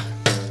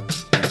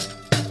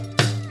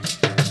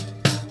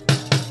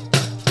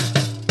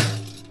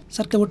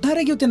 ಸರ್ಕ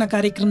ಒಟ್ಟಾರೆ ಇವತ್ತಿನ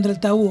ಕಾರ್ಯಕ್ರಮದಲ್ಲಿ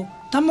ತಾವು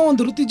ತಮ್ಮ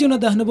ಒಂದು ವೃತ್ತಿ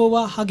ಜೀವನದ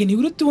ಅನುಭವ ಹಾಗೆ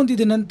ನಿವೃತ್ತಿ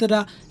ಹೊಂದಿದ ನಂತರ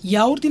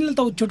ಯಾವ ರೀತಿಯಲ್ಲಿ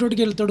ತಾವು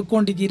ಚಟುವಟಿಕೆಗಳು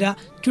ತೊಡ್ಕೊಂಡಿದ್ದೀರಾ,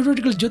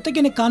 ಚಟುವಟಿಕೆಗಳ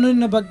ಜೊತೆಗೇನೆ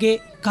ಕಾನೂನಿನ ಬಗ್ಗೆ,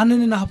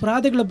 ಕಾನೂನಿನ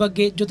ಅಪರಾಧಗಳ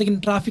ಬಗ್ಗೆ,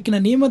 ಜೊತೆಗಿನ ಟ್ರಾಫಿಕ್ನ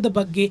ನಿಯಮದ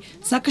ಬಗ್ಗೆ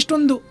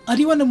ಸಾಕಷ್ಟೊಂದು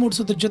ಅರಿವನ್ನು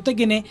ಮೂಡಿಸೋದ್ರ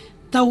ಜೊತೆಗೇನೆ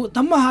ತಾವು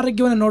ತಮ್ಮ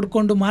ಆರೋಗ್ಯವನ್ನು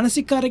ನೋಡಿಕೊಂಡು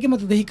ಮಾನಸಿಕ ಆರೋಗ್ಯ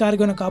ಮತ್ತು ದೈಹಿಕ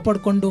ಆರೋಗ್ಯವನ್ನು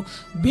ಕಾಪಾಡಿಕೊಂಡು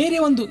ಬೇರೆ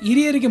ಒಂದು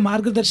ಹಿರಿಯರಿಗೆ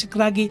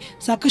ಮಾರ್ಗದರ್ಶಕರಾಗಿ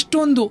ಸಾಕಷ್ಟು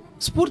ಒಂದು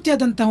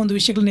ಸ್ಫೂರ್ತಿಯಾದಂತಹ ಒಂದು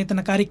ವಿಷಯಗಳನ್ನ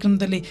ತನ್ನ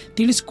ಕಾರ್ಯಕ್ರಮದಲ್ಲಿ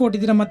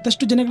ತಿಳಿಸ್ಕೊಟ್ಟಿದ್ದೀರಾ.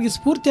 ಮತ್ತಷ್ಟು ಜನಗಳಿಗೆ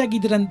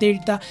ಸ್ಫೂರ್ತಿಯಾಗಿದ್ದೀರಾ ಅಂತ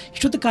ಹೇಳ್ತಾ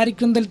ಇಷ್ಟೊತ್ತು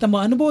ಕಾರ್ಯಕ್ರಮದಲ್ಲಿ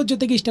ತಮ್ಮ ಅನುಭವದ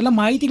ಜೊತೆಗೆ ಇಷ್ಟೆಲ್ಲ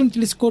ಮಾಹಿತಿಗಳನ್ನು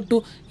ತಿಳಿಸ್ಕೊಟ್ಟು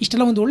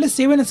ಇಷ್ಟೆಲ್ಲ ಒಂದು ಒಳ್ಳೆ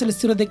ಸೇವೆಯನ್ನು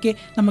ಸಲ್ಲಿಸಿರೋದಕ್ಕೆ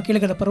ನಮ್ಮ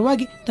ಕೇಳುಗರ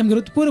ಪರವಾಗಿ ತಮಗೆ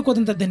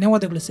ಹೃತ್ಪೂರ್ವಕವಾದಂಥ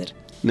ಧನ್ಯವಾದಗಳು ಸರ್.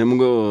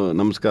 ನಿಮಗೂ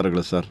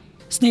ನಮಸ್ಕಾರಗಳು ಸರ್.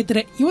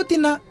 ಸ್ನೇಹಿತರೆ,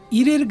 ಇವತ್ತಿನ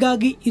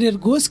ಹಿರಿಯರಿಗಾಗಿ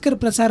ಹಿರಿಯರಿಗೋಸ್ಕರ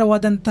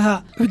ಪ್ರಸಾರವಾದಂತಹ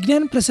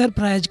ವಿಜ್ಞಾನ ಪ್ರಸಾರ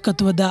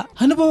ಪ್ರಾಯೋಜಕತ್ವದ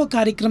ಅನುಭವ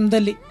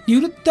ಕಾರ್ಯಕ್ರಮದಲ್ಲಿ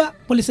ನಿವೃತ್ತ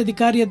ಪೊಲೀಸ್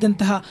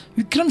ಅಧಿಕಾರಿಯಾದಂತಹ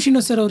ವಿಕ್ರಮ್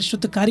ಶ್ರೀನಿವಾಸ್ ಸರ್ ಅವರು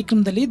ಇಷ್ಟೊತ್ತು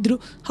ಕಾರ್ಯಕ್ರಮದಲ್ಲಿ ಇದ್ರು.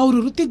 ಅವರು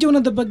ವೃತ್ತಿ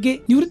ಜೀವನದ ಬಗ್ಗೆ,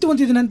 ನಿವೃತ್ತಿ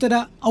ಹೊಂದಿದ ನಂತರ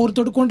ಅವರು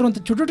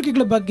ತೊಡ್ಕೊಂಡಿರುವಂತಹ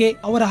ಚಟುವಟಿಕೆಗಳ ಬಗ್ಗೆ,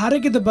 ಅವರ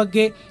ಆರೋಗ್ಯದ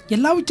ಬಗ್ಗೆ,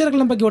 ಎಲ್ಲಾ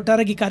ವಿಚಾರಗಳ ಬಗ್ಗೆ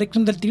ಒಟ್ಟಾರೆಯಾಗಿ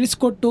ಕಾರ್ಯಕ್ರಮದಲ್ಲಿ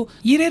ತಿಳಿಸಿಕೊಟ್ಟು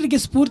ಹಿರಿಯರಿಗೆ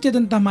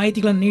ಸ್ಫೂರ್ತಿಯಾದಂತಹ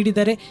ಮಾಹಿತಿಗಳನ್ನು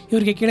ನೀಡಿದ್ದಾರೆ.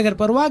 ಇವರಿಗೆ ಕೇಳಿಗರ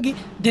ಪರವಾಗಿ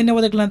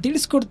ಧನ್ಯವಾದಗಳನ್ನು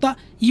ತಿಳಿಸಿಕೊಡ್ತಾ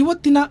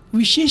ಇವತ್ತಿನ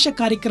ವಿಶೇಷ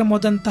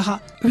ಕಾರ್ಯಕ್ರಮವಾದಂತಹ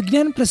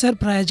ವಿಜ್ಞಾನ ಪ್ರಸಾರ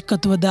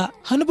ಪ್ರಾಯೋಜಕತ್ವದ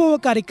ಅನುಭವ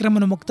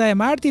ಕಾರ್ಯಕ್ರಮವನ್ನು ಮುಕ್ತಾಯ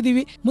ಮಾಡ್ತಿದ್ದೀವಿ.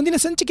 ಮುಂದಿನ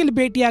ಸಂಚಿಕೆಯಲ್ಲಿ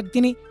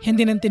ಭೇಟಿಯಾಗ್ತೀನಿ.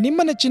 ಎಂದಿನಂತೆ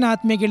ನಿಮ್ಮ ನೆಚ್ಚಿನ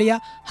ಆತ್ಮೀಯ ಗೆಳೆಯ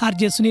ಆರ್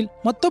ಜೆ ಸುನಿಲ್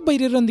ಮತ್ತೊಬ್ಬ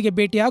ಹಿರಿಯರೊಂದಿಗೆ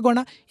ಭೇಟಿಯಾಗೋಣ.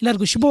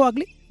 ಎಲ್ಲರಿಗೂ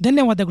ಶುಭವಾಗಲಿ.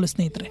 ಧನ್ಯವಾದಗಳು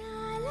ಸ್ನೇಹಿತರೆ.